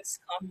know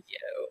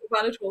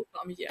when it will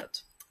come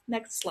yet.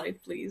 Next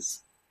slide,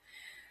 please.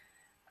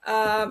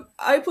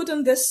 I put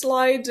on this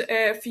slide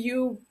a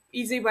few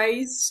easy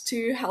ways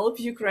to help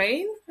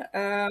Ukraine.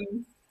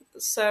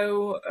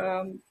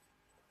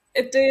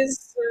 It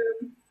is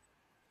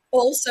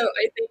also,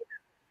 I think,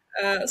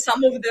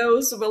 some of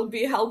those will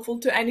be helpful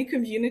to any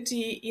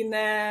community in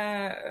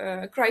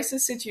a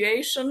crisis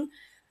situation.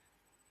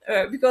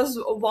 because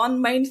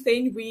one main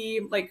thing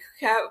we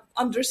have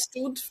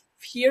understood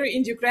here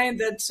in Ukraine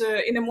that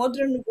in a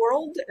modern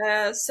world,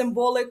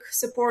 symbolic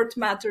support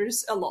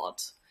matters a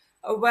lot.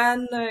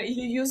 When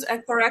you use a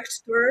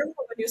correct term,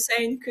 when you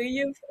say in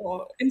Kyiv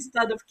or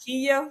instead of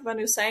Kiev, when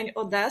you say in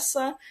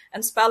Odessa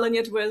and spelling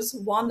it with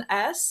one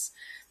S,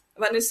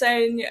 when you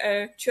say in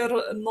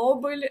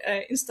Chernobyl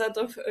instead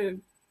of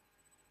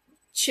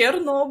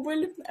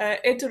Chernobyl,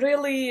 it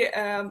really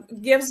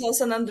gives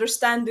us an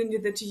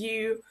understanding that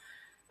you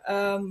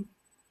um,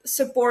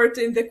 support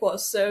in the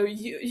cause. So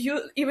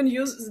you even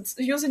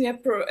using a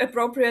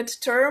appropriate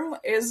term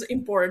is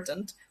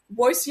important.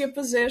 Voice your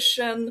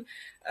position,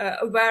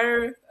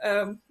 wear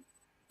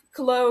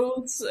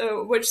clothes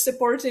which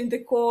supporting the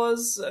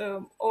cause,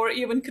 or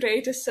even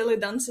create a silly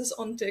dances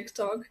on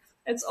TikTok.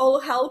 It's all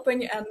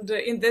helping, and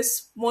in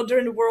this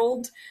modern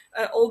world,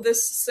 all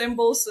these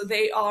symbols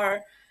they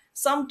are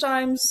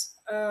sometimes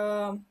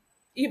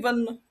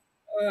even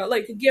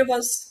give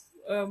us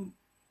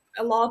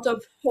a lot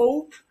of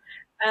hope,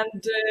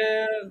 and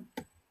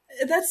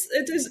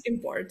it is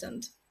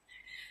important.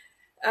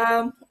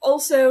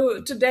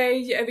 Also,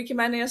 today,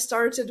 Wikimania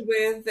started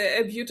with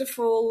a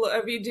beautiful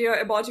video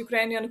about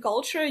Ukrainian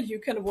culture. You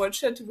can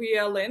watch it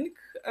via link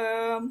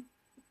um,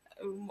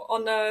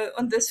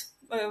 on this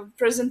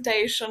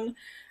presentation.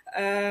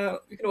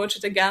 You can watch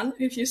it again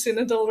if you've seen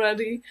it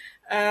already.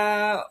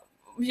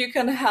 You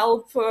can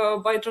help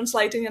by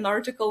translating an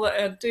article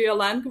to your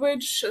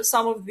language.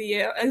 Some of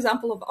the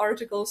example of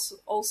articles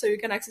also you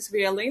can access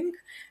via link.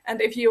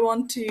 And if you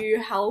want to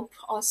help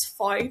us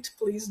fight,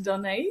 please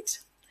donate.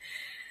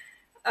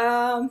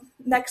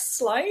 Next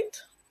slide.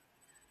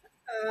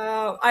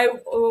 I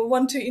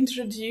want to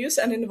introduce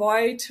and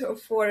invite to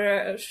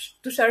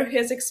share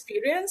his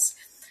experience.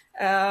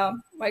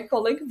 My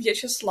colleague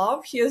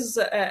Vyacheslav. He is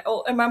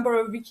a member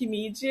of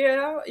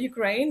Wikimedia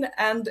Ukraine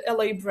and a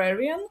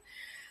librarian.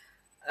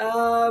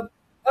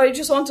 I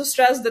just want to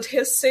stress that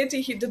his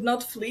city, he did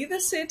not flee the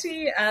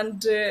city,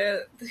 and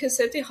his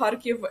city,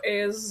 Kharkiv,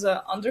 is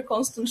under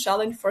constant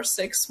shelling for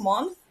 6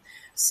 months.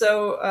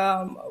 So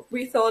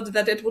we thought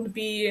that it would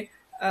be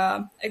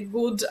a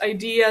good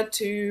idea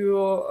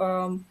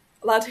to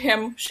let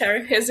him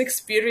share his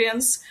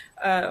experience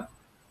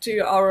to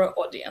our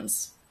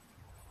audience.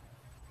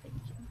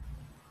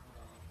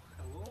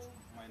 Hello,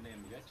 my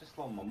name is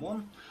Vyacheslav Mamon.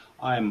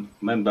 I'm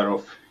member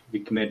of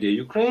Wikimedia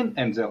Ukraine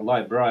and the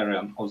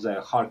librarian of the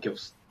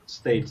Kharkiv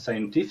State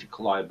Scientific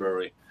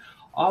Library.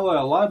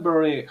 Our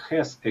library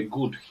has a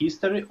good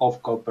history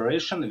of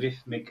cooperation with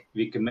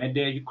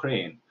Wikimedia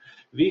Ukraine.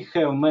 We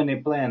have many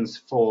plans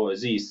for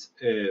this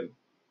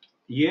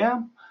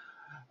year,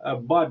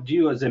 but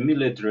due to the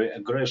military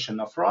aggression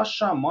of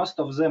Russia, most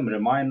of them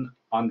remain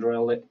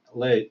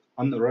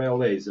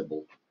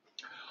unrealizable.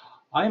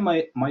 I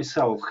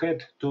myself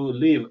had to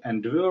live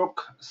and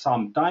work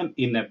some time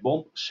in a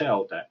bomb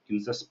shelter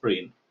in the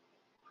spring.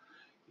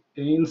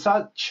 In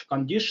such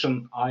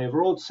condition, I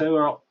wrote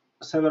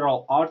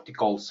several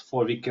articles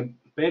for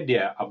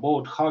Wikipedia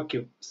about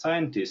Kharkiv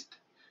scientists,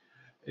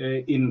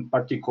 in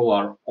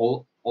particular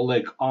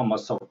Oleg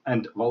Amosov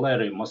and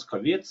Valery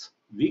Moskovets,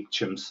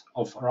 victims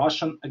of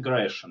Russian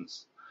aggression.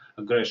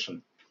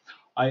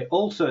 I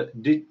also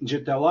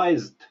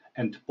digitalized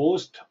and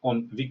posted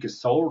on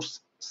Wikisource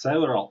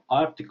several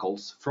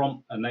articles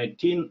from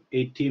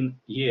 1918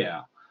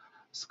 year,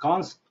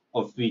 scans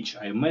of which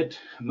I made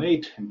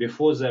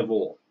before the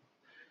war.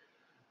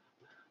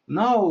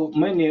 Now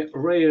many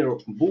rare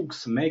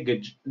books,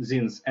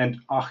 magazines and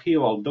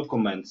archival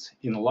documents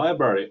in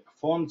library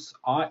fonts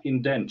are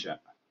in danger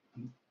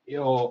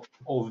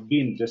of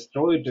being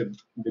destroyed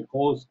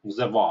because of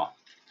the war.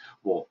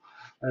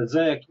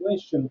 The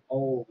question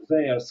of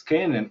their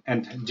scanning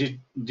and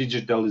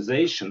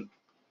digitalization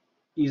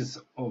is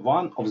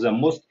one of the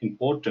most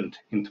important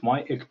in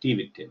my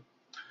activity.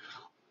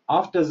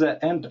 After the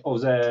end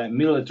of the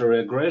military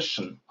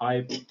aggression,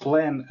 I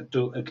plan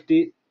to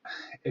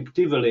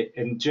actively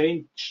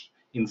engage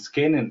in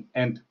scanning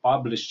and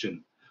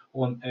publishing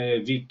on a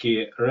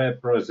wiki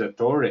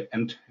repository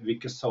and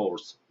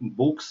Wikisource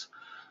books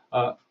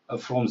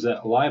from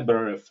the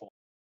library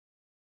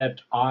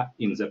that are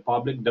in the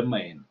public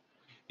domain.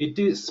 It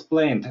is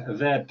planned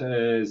that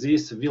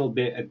this will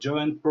be a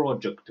joint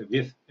project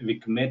with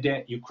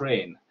Wikimedia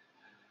Ukraine.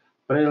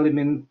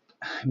 Preliminary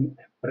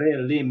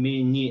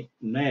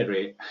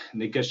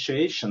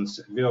negotiations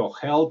were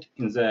held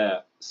in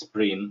the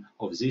spring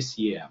of this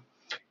year.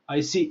 I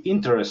see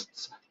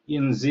interests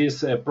in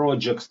these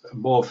projects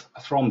both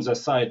from the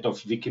side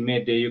of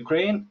Wikimedia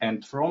Ukraine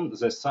and from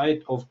the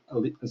side of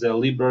the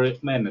library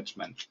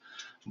management,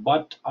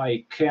 but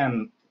I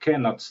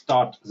cannot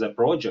start the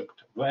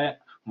project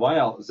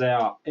while there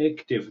are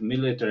active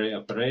military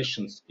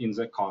operations in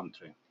the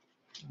country.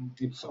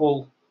 It's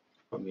all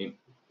for me.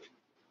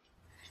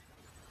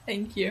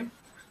 Thank you.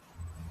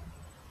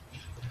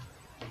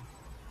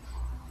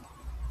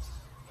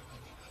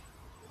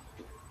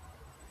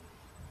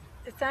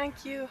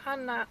 Thank you,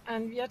 Hanna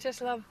and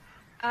Vyacheslav.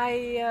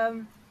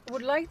 I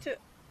would like to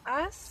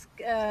ask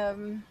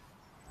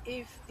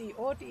if the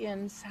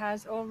audience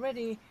has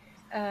already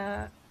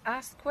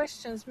asked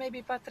questions.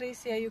 Maybe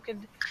Patricia, you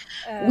could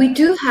We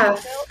do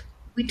have tell.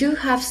 we do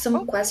have some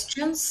Okay.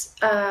 questions.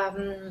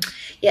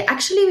 Yeah,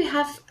 actually, we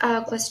have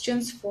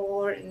questions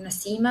for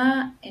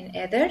Nasima and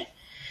Eder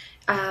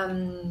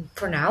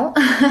for now,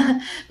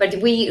 but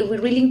we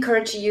really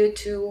encourage you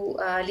to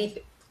leave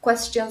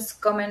questions,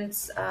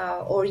 comments,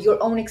 or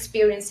your own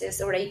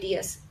experiences or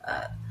ideas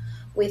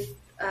with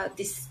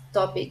this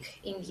topic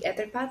in the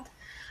Etherpad.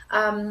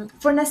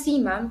 For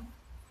Nasima,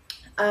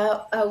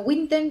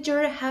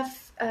 Windanger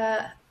have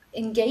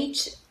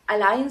engaged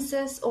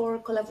alliances or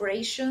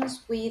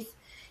collaborations with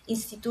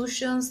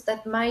institutions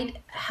that might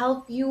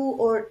help you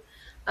or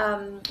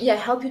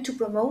help you to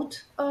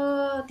promote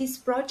this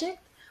project.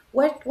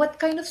 What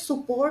kind of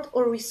support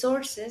or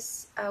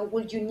resources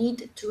would you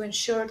need to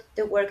ensure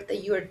the work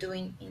that you are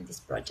doing in this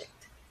project?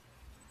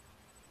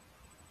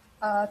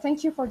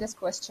 Thank you for this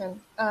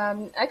question.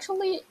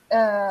 Actually,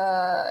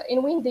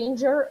 in Wind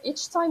Danger,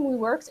 each time we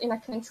worked in a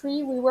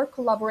country, we were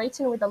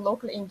collaborating with a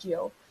local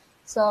NGO.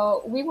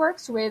 So we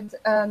worked with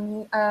a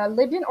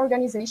Libyan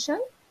organization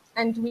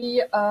and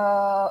a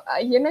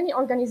Yemeni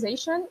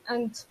organization.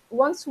 And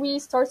once we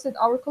started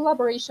our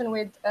collaboration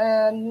with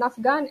an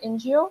Afghan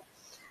NGO,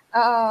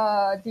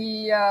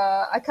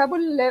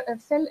 Kabul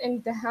fell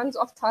in the hands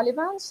of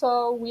Taliban,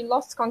 so we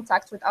lost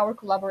contact with our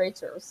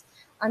collaborators.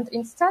 And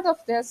instead of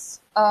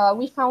this,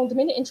 we found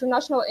many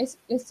international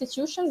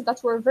institutions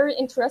that were very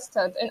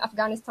interested in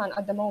Afghanistan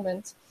at the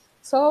moment.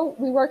 So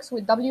we worked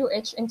with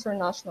WH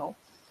International.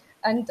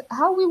 And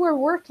how we were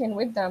working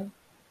with them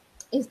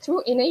is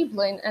through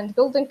enabling and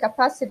building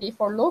capacity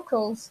for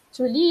locals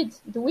to lead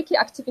the wiki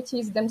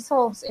activities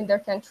themselves in their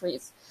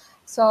countries.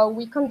 So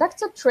we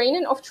conducted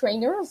training of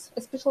trainers,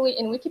 especially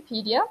in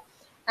Wikipedia,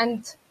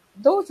 and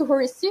those who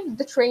received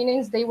the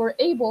trainings, they were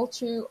able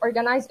to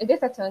organize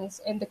editathons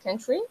in the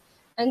country.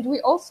 And we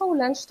also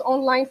launched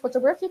online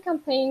photography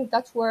campaigns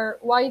that were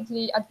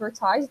widely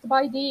advertised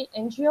by the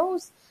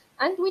NGOs.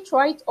 And we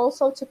tried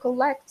also to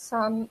collect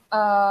some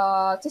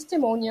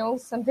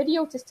testimonials, some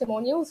video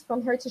testimonials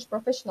from heritage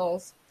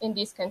professionals in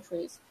these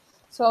countries.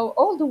 So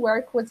all the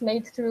work was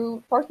made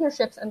through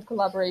partnerships and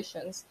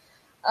collaborations.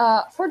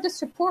 For the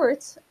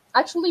support,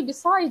 actually,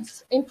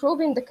 besides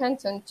improving the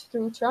content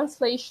through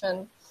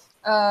translation,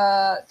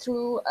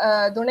 through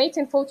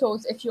donating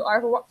photos if you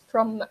are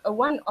from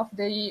one of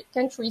the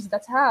countries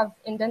that have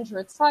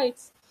endangered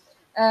sites,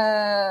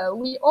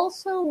 we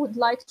also would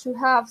like to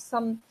have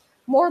some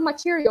more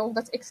material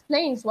that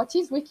explains what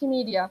is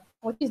Wikimedia,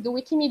 what is the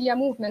Wikimedia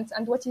movement,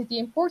 and what is the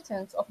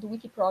importance of the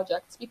Wiki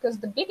projects. Because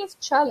the biggest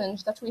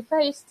challenge that we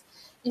faced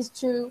is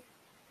to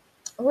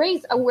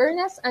raise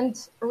awareness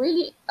and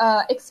really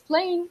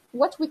explain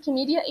what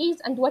Wikimedia is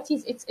and what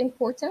is its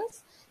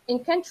importance in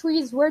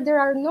countries where there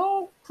are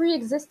no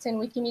pre-existing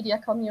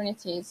Wikimedia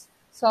communities.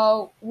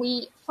 So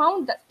we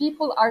found that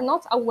people are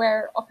not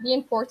aware of the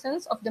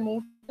importance of the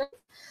movement.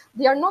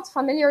 They are not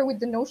familiar with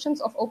the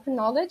notions of open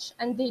knowledge,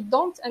 and they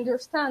don't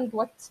understand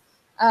what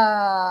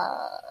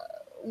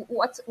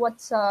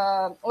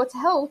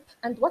help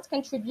and what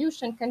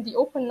contribution can the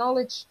open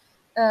knowledge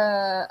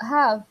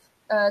have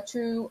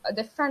to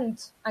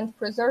defend and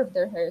preserve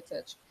their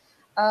heritage.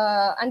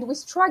 And we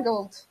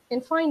struggled in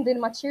finding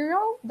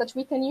material that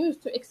we can use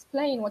to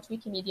explain what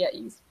Wikimedia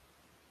is.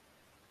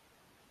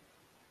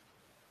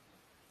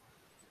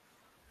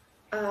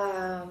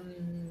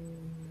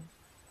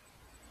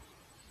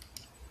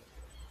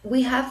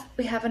 We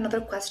have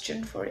another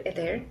question for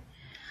Eder.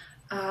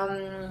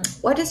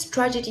 What is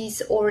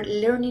strategies or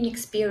learning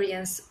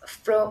experience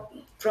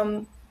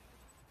from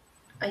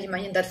I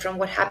imagine that from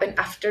what happened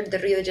after the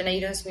Rio de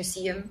Janeiro's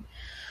museum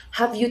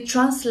have you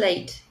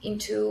translate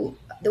into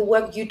the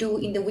work you do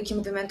in the Wiki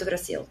Movimento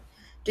Brasil?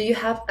 Do you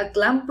have a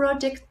Glam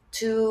project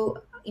to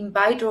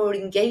invite or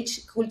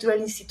engage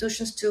cultural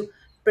institutions to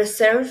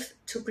preserve,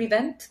 to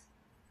prevent?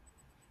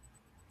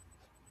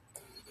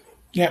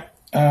 Yeah,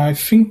 I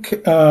think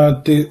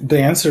the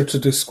answer to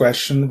this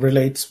question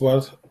relates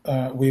with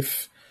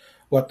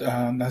what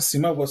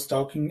Nasima was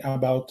talking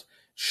about,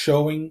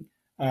 showing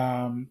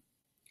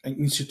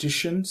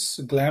institutions,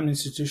 Glam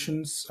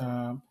institutions,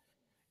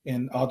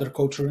 and other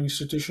cultural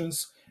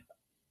institutions,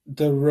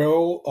 the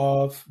role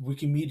of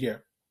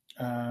Wikimedia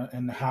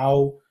and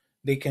how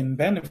they can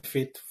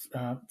benefit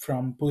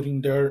from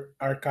putting their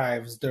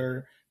archives,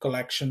 their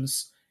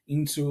collections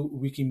into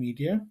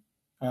Wikimedia,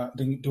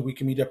 the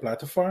Wikimedia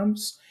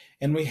platforms.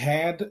 And we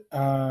had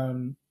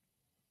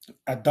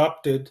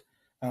adopted,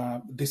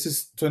 this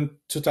is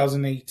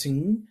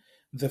 2018,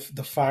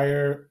 the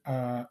fire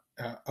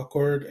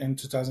occurred in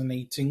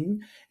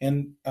 2018,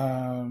 and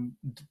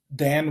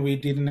then we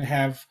didn't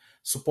have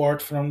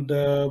support from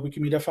the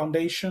Wikimedia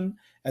Foundation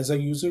as a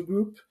user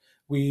group.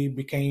 We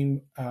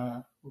became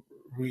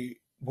we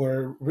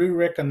were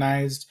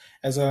re-recognized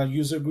as a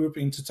user group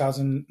in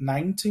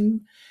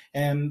 2019,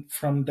 and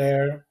from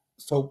there,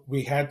 so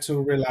we had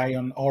to rely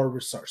on our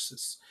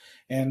resources,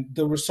 and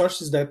the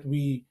resources that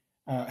we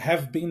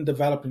have been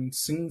developing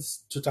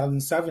since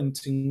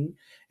 2017,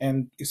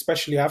 and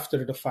especially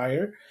after the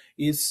fire,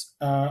 is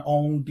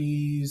on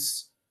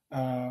this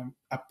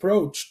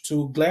approach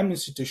to GLAM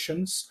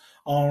institutions,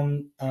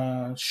 on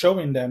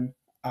showing them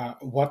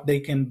what they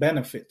can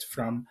benefit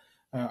from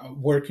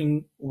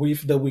working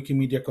with the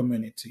Wikimedia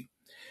community.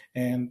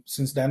 And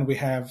since then, we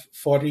have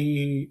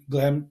 40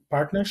 GLAM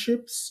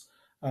partnerships.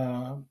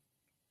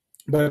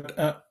 But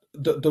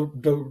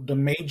the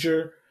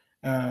major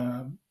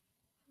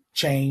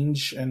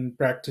change and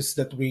practice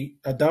that we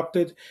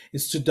adopted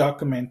is to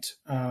document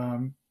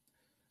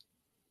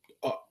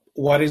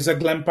what is a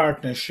GLAM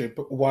partnership,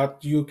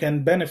 what you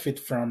can benefit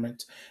from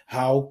it,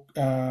 how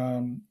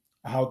the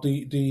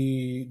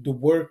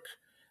work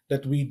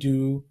that we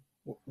do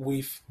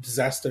with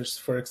disasters,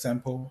 for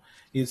example,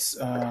 is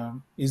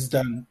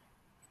done.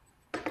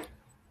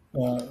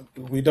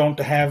 We don't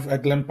have a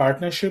GLAM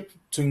partnership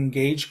to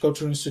engage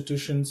cultural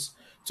institutions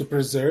to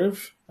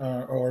preserve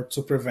or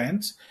to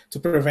prevent. To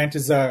prevent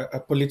is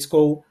a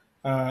political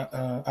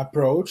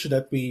approach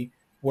that we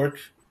work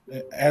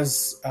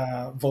as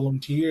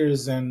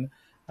volunteers and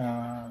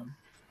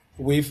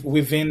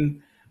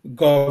within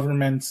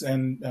governments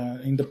and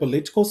in the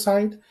political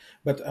side,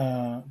 but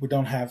we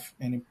don't have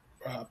any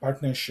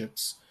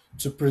partnerships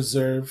to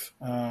preserve.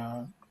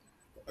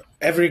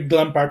 Every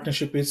GLAM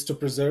partnership is to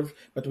preserve,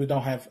 but we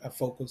don't have a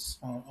focus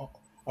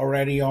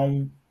already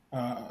on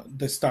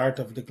the start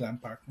of the GLAM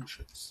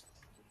partnerships.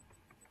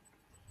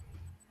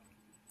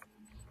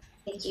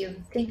 Thank you.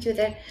 Thank you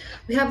there.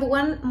 We have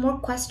one more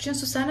question.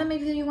 Susanna,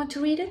 maybe you want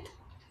to read it?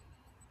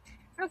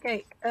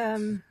 Okay.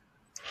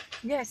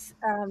 Yes.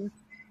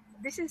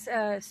 This is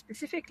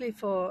specifically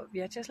for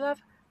Vyacheslav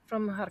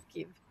from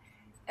Kharkiv.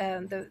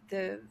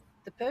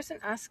 The person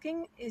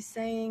asking is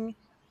saying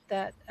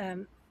that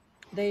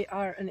they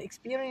are an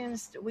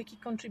experienced wiki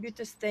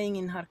contributor staying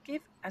in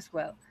Kharkiv as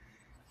well.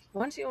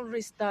 Once you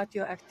restart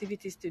your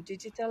activities to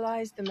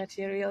digitalize the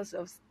materials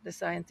of the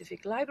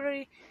scientific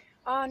library,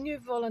 are new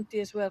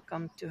volunteers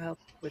welcome to help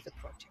with the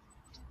project?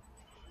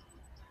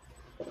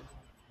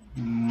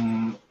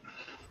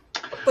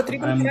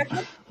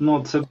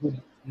 Not so good.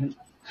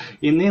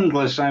 In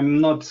English, I'm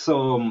not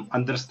so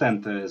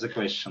understand the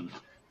question.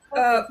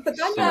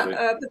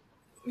 Питання,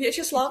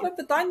 В'ячеславе,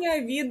 питання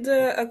від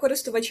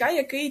користувача,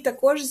 який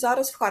також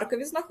зараз в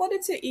Харкові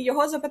знаходиться, і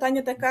його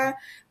запитання таке,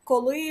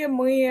 коли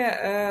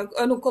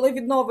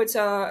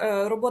відновиться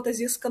робота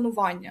зі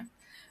сканування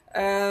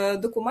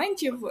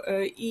документів,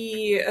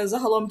 і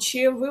загалом,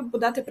 чи ви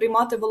будете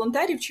приймати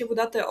волонтерів, чи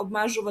будете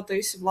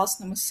обмежуватись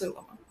власними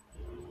силами?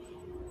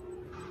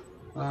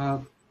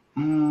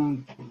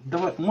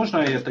 Давай,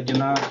 можна я тоді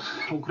на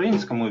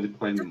українському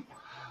відповім?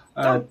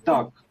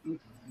 Так,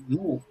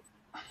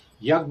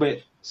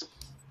 якби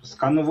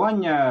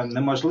сканування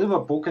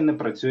неможливо, поки не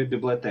працює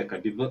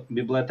бібліотека.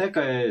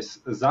 Бібліотека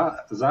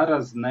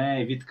зараз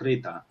не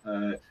відкрита.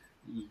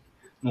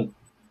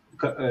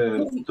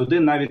 Туди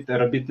навіть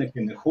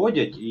робітники не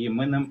ходять, і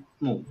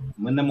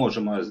ми не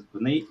можемо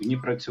в ній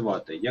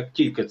працювати. Як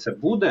тільки це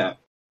буде,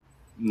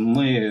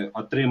 ми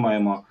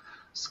отримаємо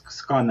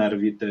сканер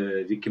від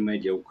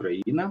Wikimedia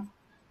Україна,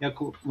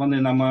 як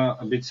вони нам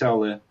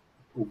обіцяли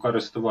у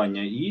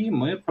користування, і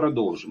ми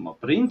продовжимо. В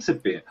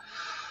принципі,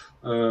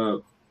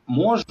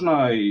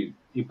 можна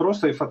і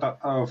просто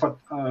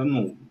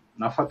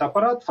на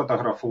фотоапарат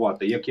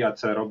фотографувати, як я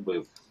це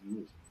робив.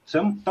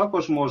 Це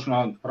також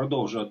можна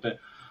продовжувати.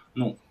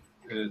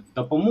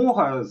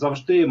 Допомога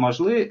завжди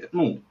можлива.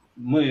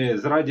 Ми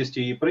з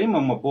радістю її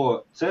приймемо,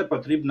 бо це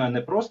потрібно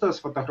не просто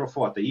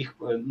сфотографувати, їх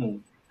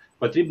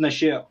потрібно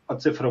ще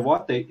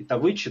оцифрувати та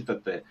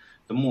вичитати.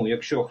 Тому,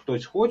 якщо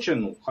хтось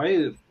хоче,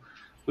 хай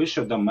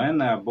пише до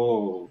мене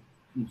або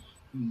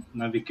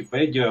на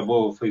Вікіпедію,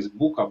 або в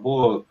Фейсбук,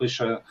 або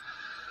пише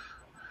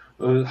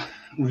у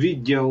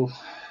відділ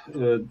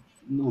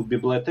в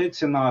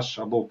бібліотеці наш,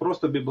 або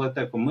просто в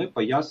бібліотеку. Ми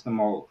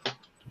пояснимо,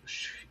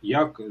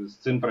 як з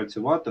цим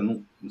працювати.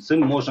 З цим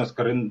можна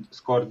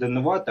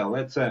скоординувати,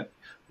 але це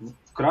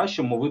в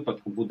кращому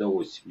випадку буде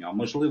осінню, а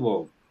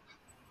можливо,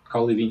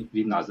 коли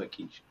війна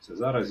закінчиться.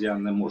 Зараз я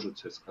не можу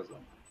це сказати.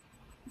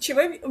 Чи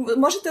ви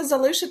можете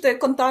залишити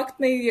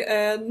контактний,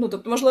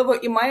 тобто, можливо,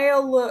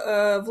 імейл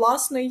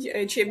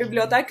власний, чи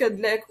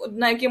бібліотеки,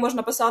 на які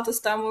можна писати з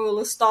темою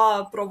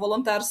листа про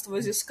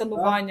волонтерство зі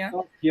сканування?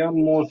 Так, я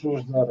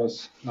можу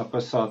зараз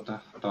написати,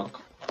 так.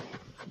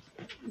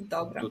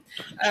 Добре.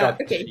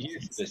 Okay.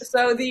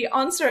 So the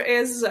answer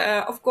is,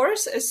 of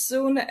course, as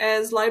soon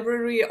as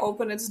library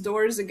open its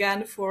doors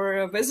again for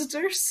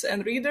visitors and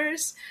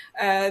readers,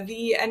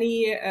 any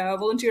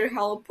volunteer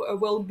help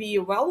will be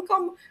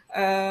welcome.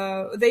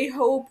 They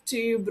hope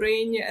to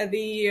bring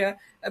the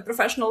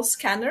professional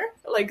scanner,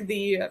 like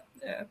the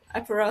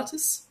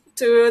apparatus,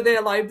 to the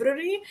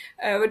library,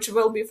 which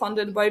will be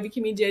funded by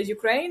Wikimedia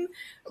Ukraine.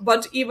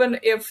 But even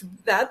if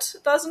that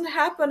doesn't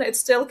happen, it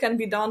still can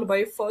be done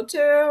by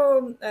photo,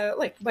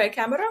 by a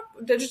camera,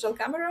 digital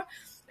camera.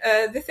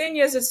 The thing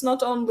is, it's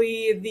not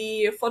only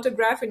the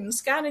photographing and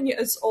scanning,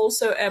 it's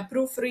also a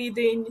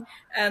proofreading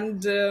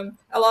and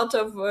a lot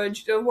of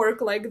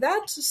work like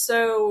that.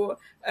 So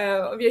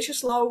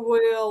Vyacheslav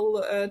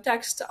will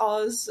text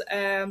us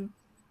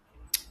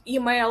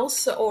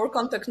emails or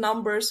contact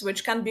numbers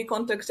which can be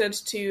contacted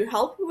to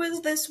help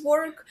with this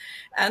work.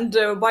 And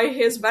by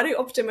his very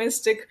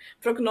optimistic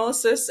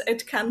prognosis,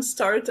 it can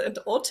start at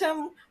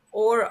autumn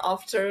or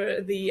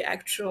after the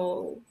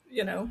actual,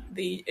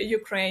 the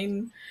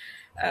Ukraine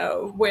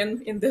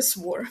win in this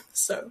war.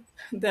 So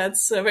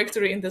that's a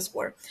victory in this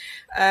war.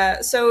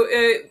 So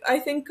I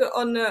think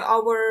on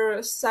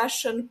our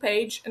session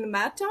page in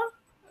Meta,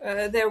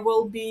 there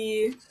will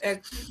be a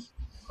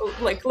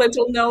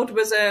little note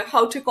with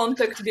how to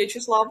contact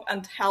Vyacheslav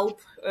and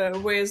help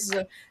with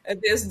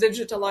this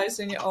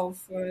digitalizing of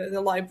the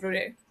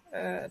library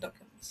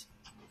documents.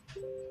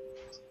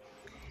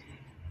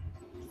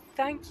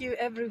 Thank you,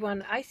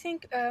 everyone. I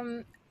think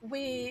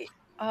we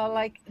are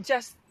like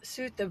just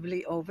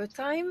suitably over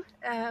time,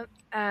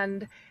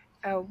 and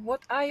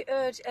what I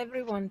urge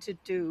everyone to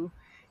do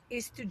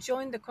is to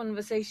join the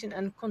conversation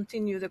and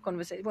continue the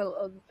conversation.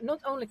 Well, not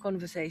only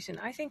conversation.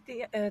 I think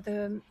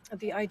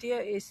the idea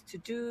is to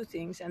do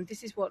things, and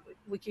this is what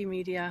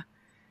Wikimedia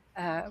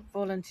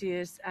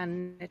volunteers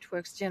and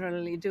networks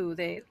generally do.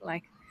 They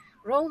like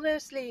roll their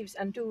sleeves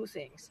and do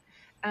things,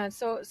 and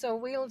so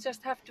we'll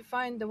just have to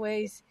find the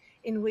ways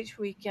in which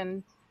we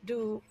can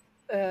do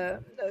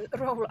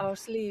roll our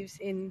sleeves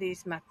in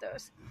these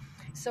matters.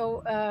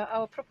 So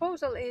our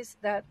proposal is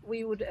that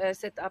we would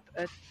set up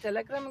a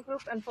Telegram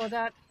group, and for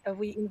that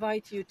we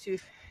invite you to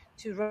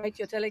write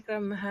your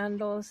Telegram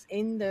handles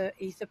in the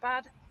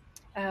Etherpad.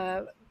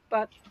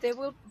 But there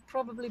will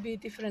probably be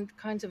different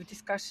kinds of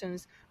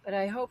discussions. But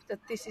I hope that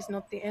this is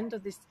not the end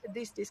of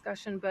this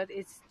discussion, but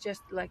it's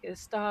just like a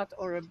start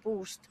or a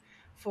boost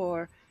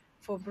for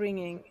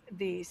bringing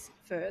these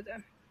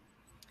further.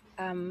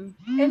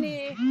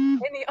 Any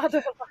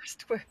other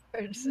last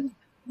words?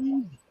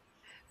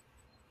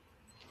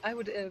 I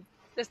would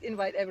just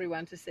invite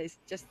everyone to say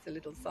just a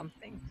little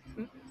something.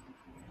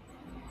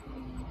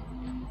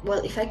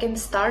 Well, if I can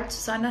start,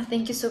 Susanna,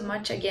 thank you so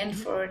much again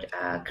for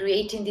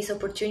creating this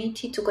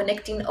opportunity to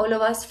connecting all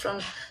of us from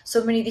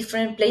so many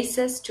different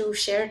places to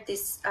share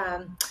this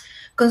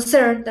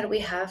concern that we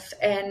have.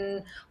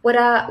 And what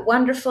a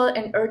wonderful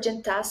and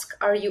urgent task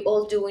are you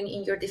all doing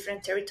in your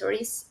different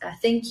territories.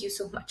 Thank you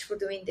so much for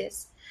doing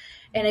this.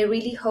 And I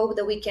really hope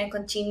that we can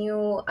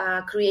continue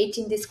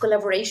creating these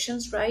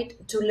collaborations, right,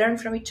 to learn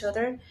from each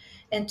other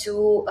and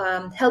to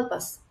help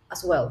us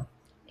as well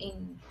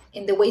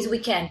in the ways we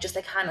can, just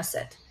like Hannah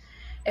said.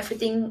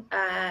 Everything,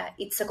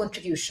 it's a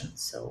contribution.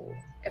 So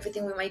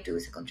everything we might do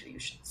is a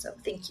contribution. So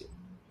thank you.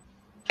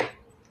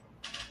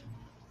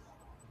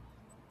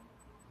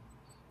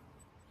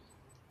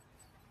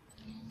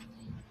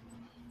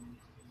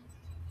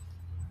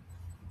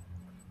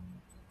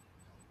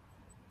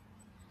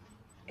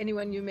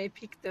 Anyone, you may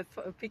pick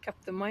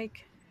up the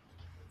mic.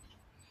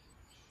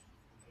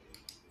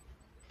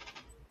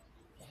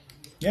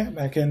 Yeah,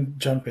 I can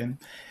jump in.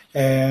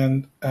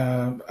 And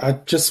I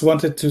just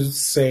wanted to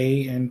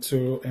say and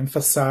to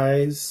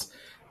emphasize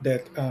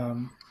that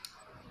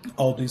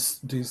all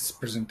these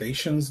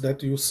presentations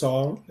that you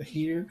saw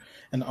here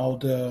and all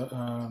the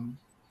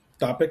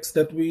topics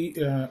that we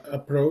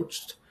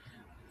approached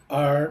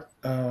are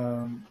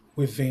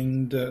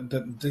within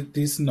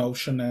this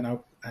notion. And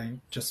I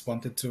just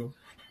wanted to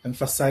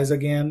emphasize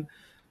again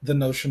the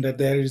notion that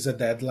there is a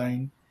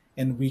deadline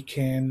and we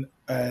can,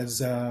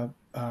 as a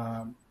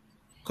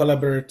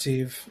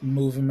collaborative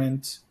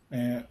movement,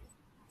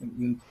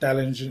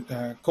 intelligent,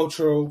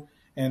 cultural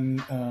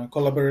and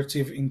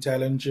collaborative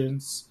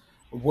intelligence,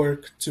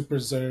 work to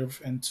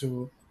preserve and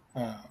to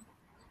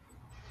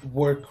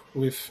work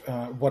with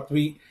what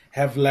we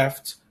have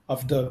left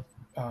of the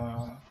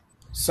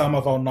sum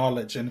of our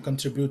knowledge and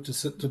contribute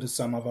to the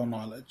sum of our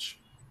knowledge.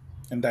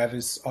 And that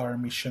is our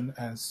mission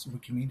as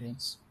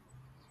Wikimedians.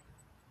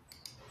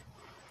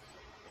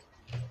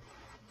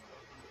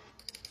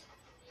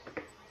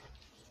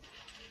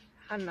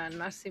 Hanna and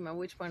Massima,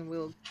 which one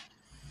will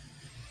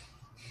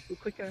be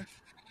quicker?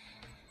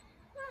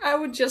 I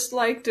would just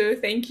like to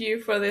thank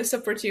you for this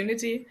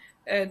opportunity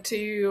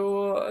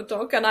to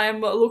talk, and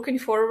I'm looking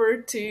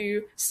forward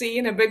to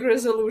seeing a big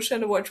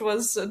resolution which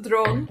was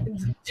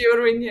drawn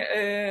during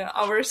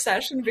our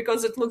session,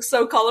 because it looks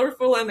so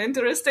colorful and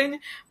interesting,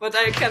 but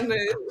I can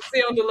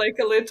see only like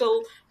a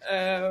little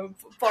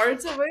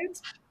part of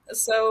it.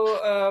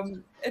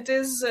 So it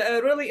is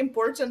really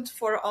important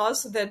for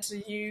us that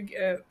you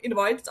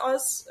invite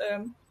us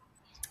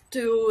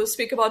to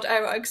speak about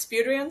our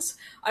experience.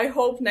 I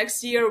hope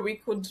next year we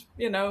could,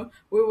 we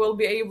will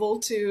be able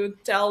to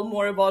tell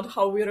more about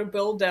how we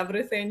rebuild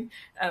everything,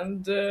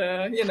 and,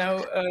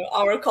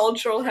 our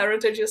cultural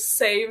heritage is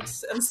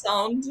saved and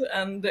sound,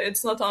 and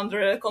it's not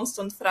under a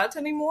constant threat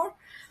anymore.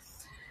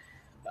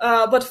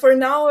 But for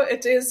now,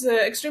 it is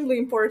extremely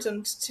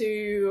important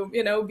to,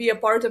 be a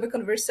part of a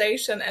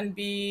conversation and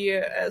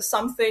be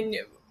something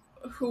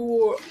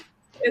who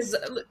is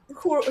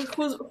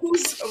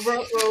whose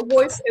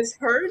voice is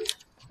heard,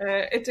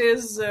 it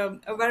is a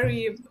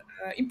very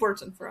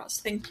important for us.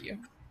 Thank you.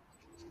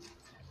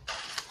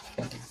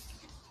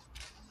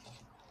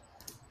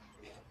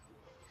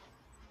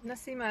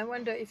 Nasima, I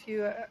wonder if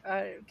you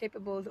are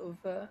capable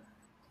of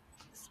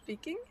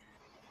speaking.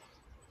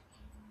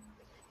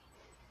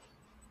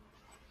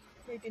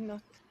 Maybe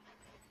not.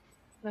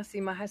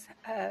 Nasima has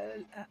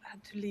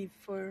had to leave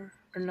for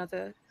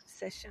another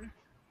session.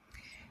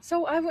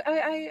 So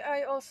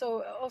I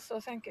also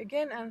thank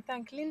again and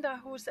thank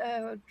Linda, whose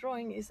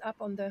drawing is up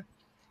on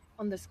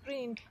the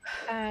screen,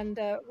 and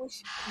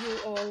wish you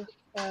all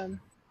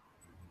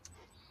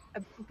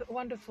a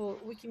wonderful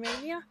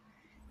Wikimania.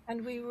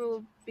 And we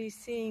will be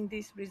seeing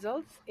these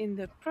results in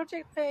the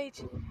project page,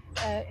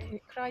 in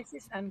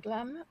Crisis and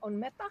Glam on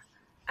Meta,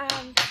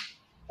 and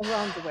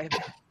around the web.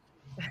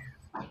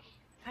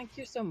 Thank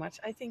you so much.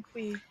 I think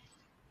we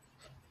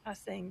are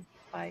saying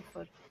bye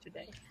for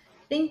today.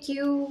 Thank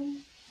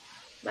you.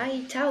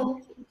 Bye. Ciao.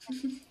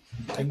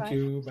 Thank Bye-bye.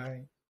 you.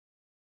 Bye.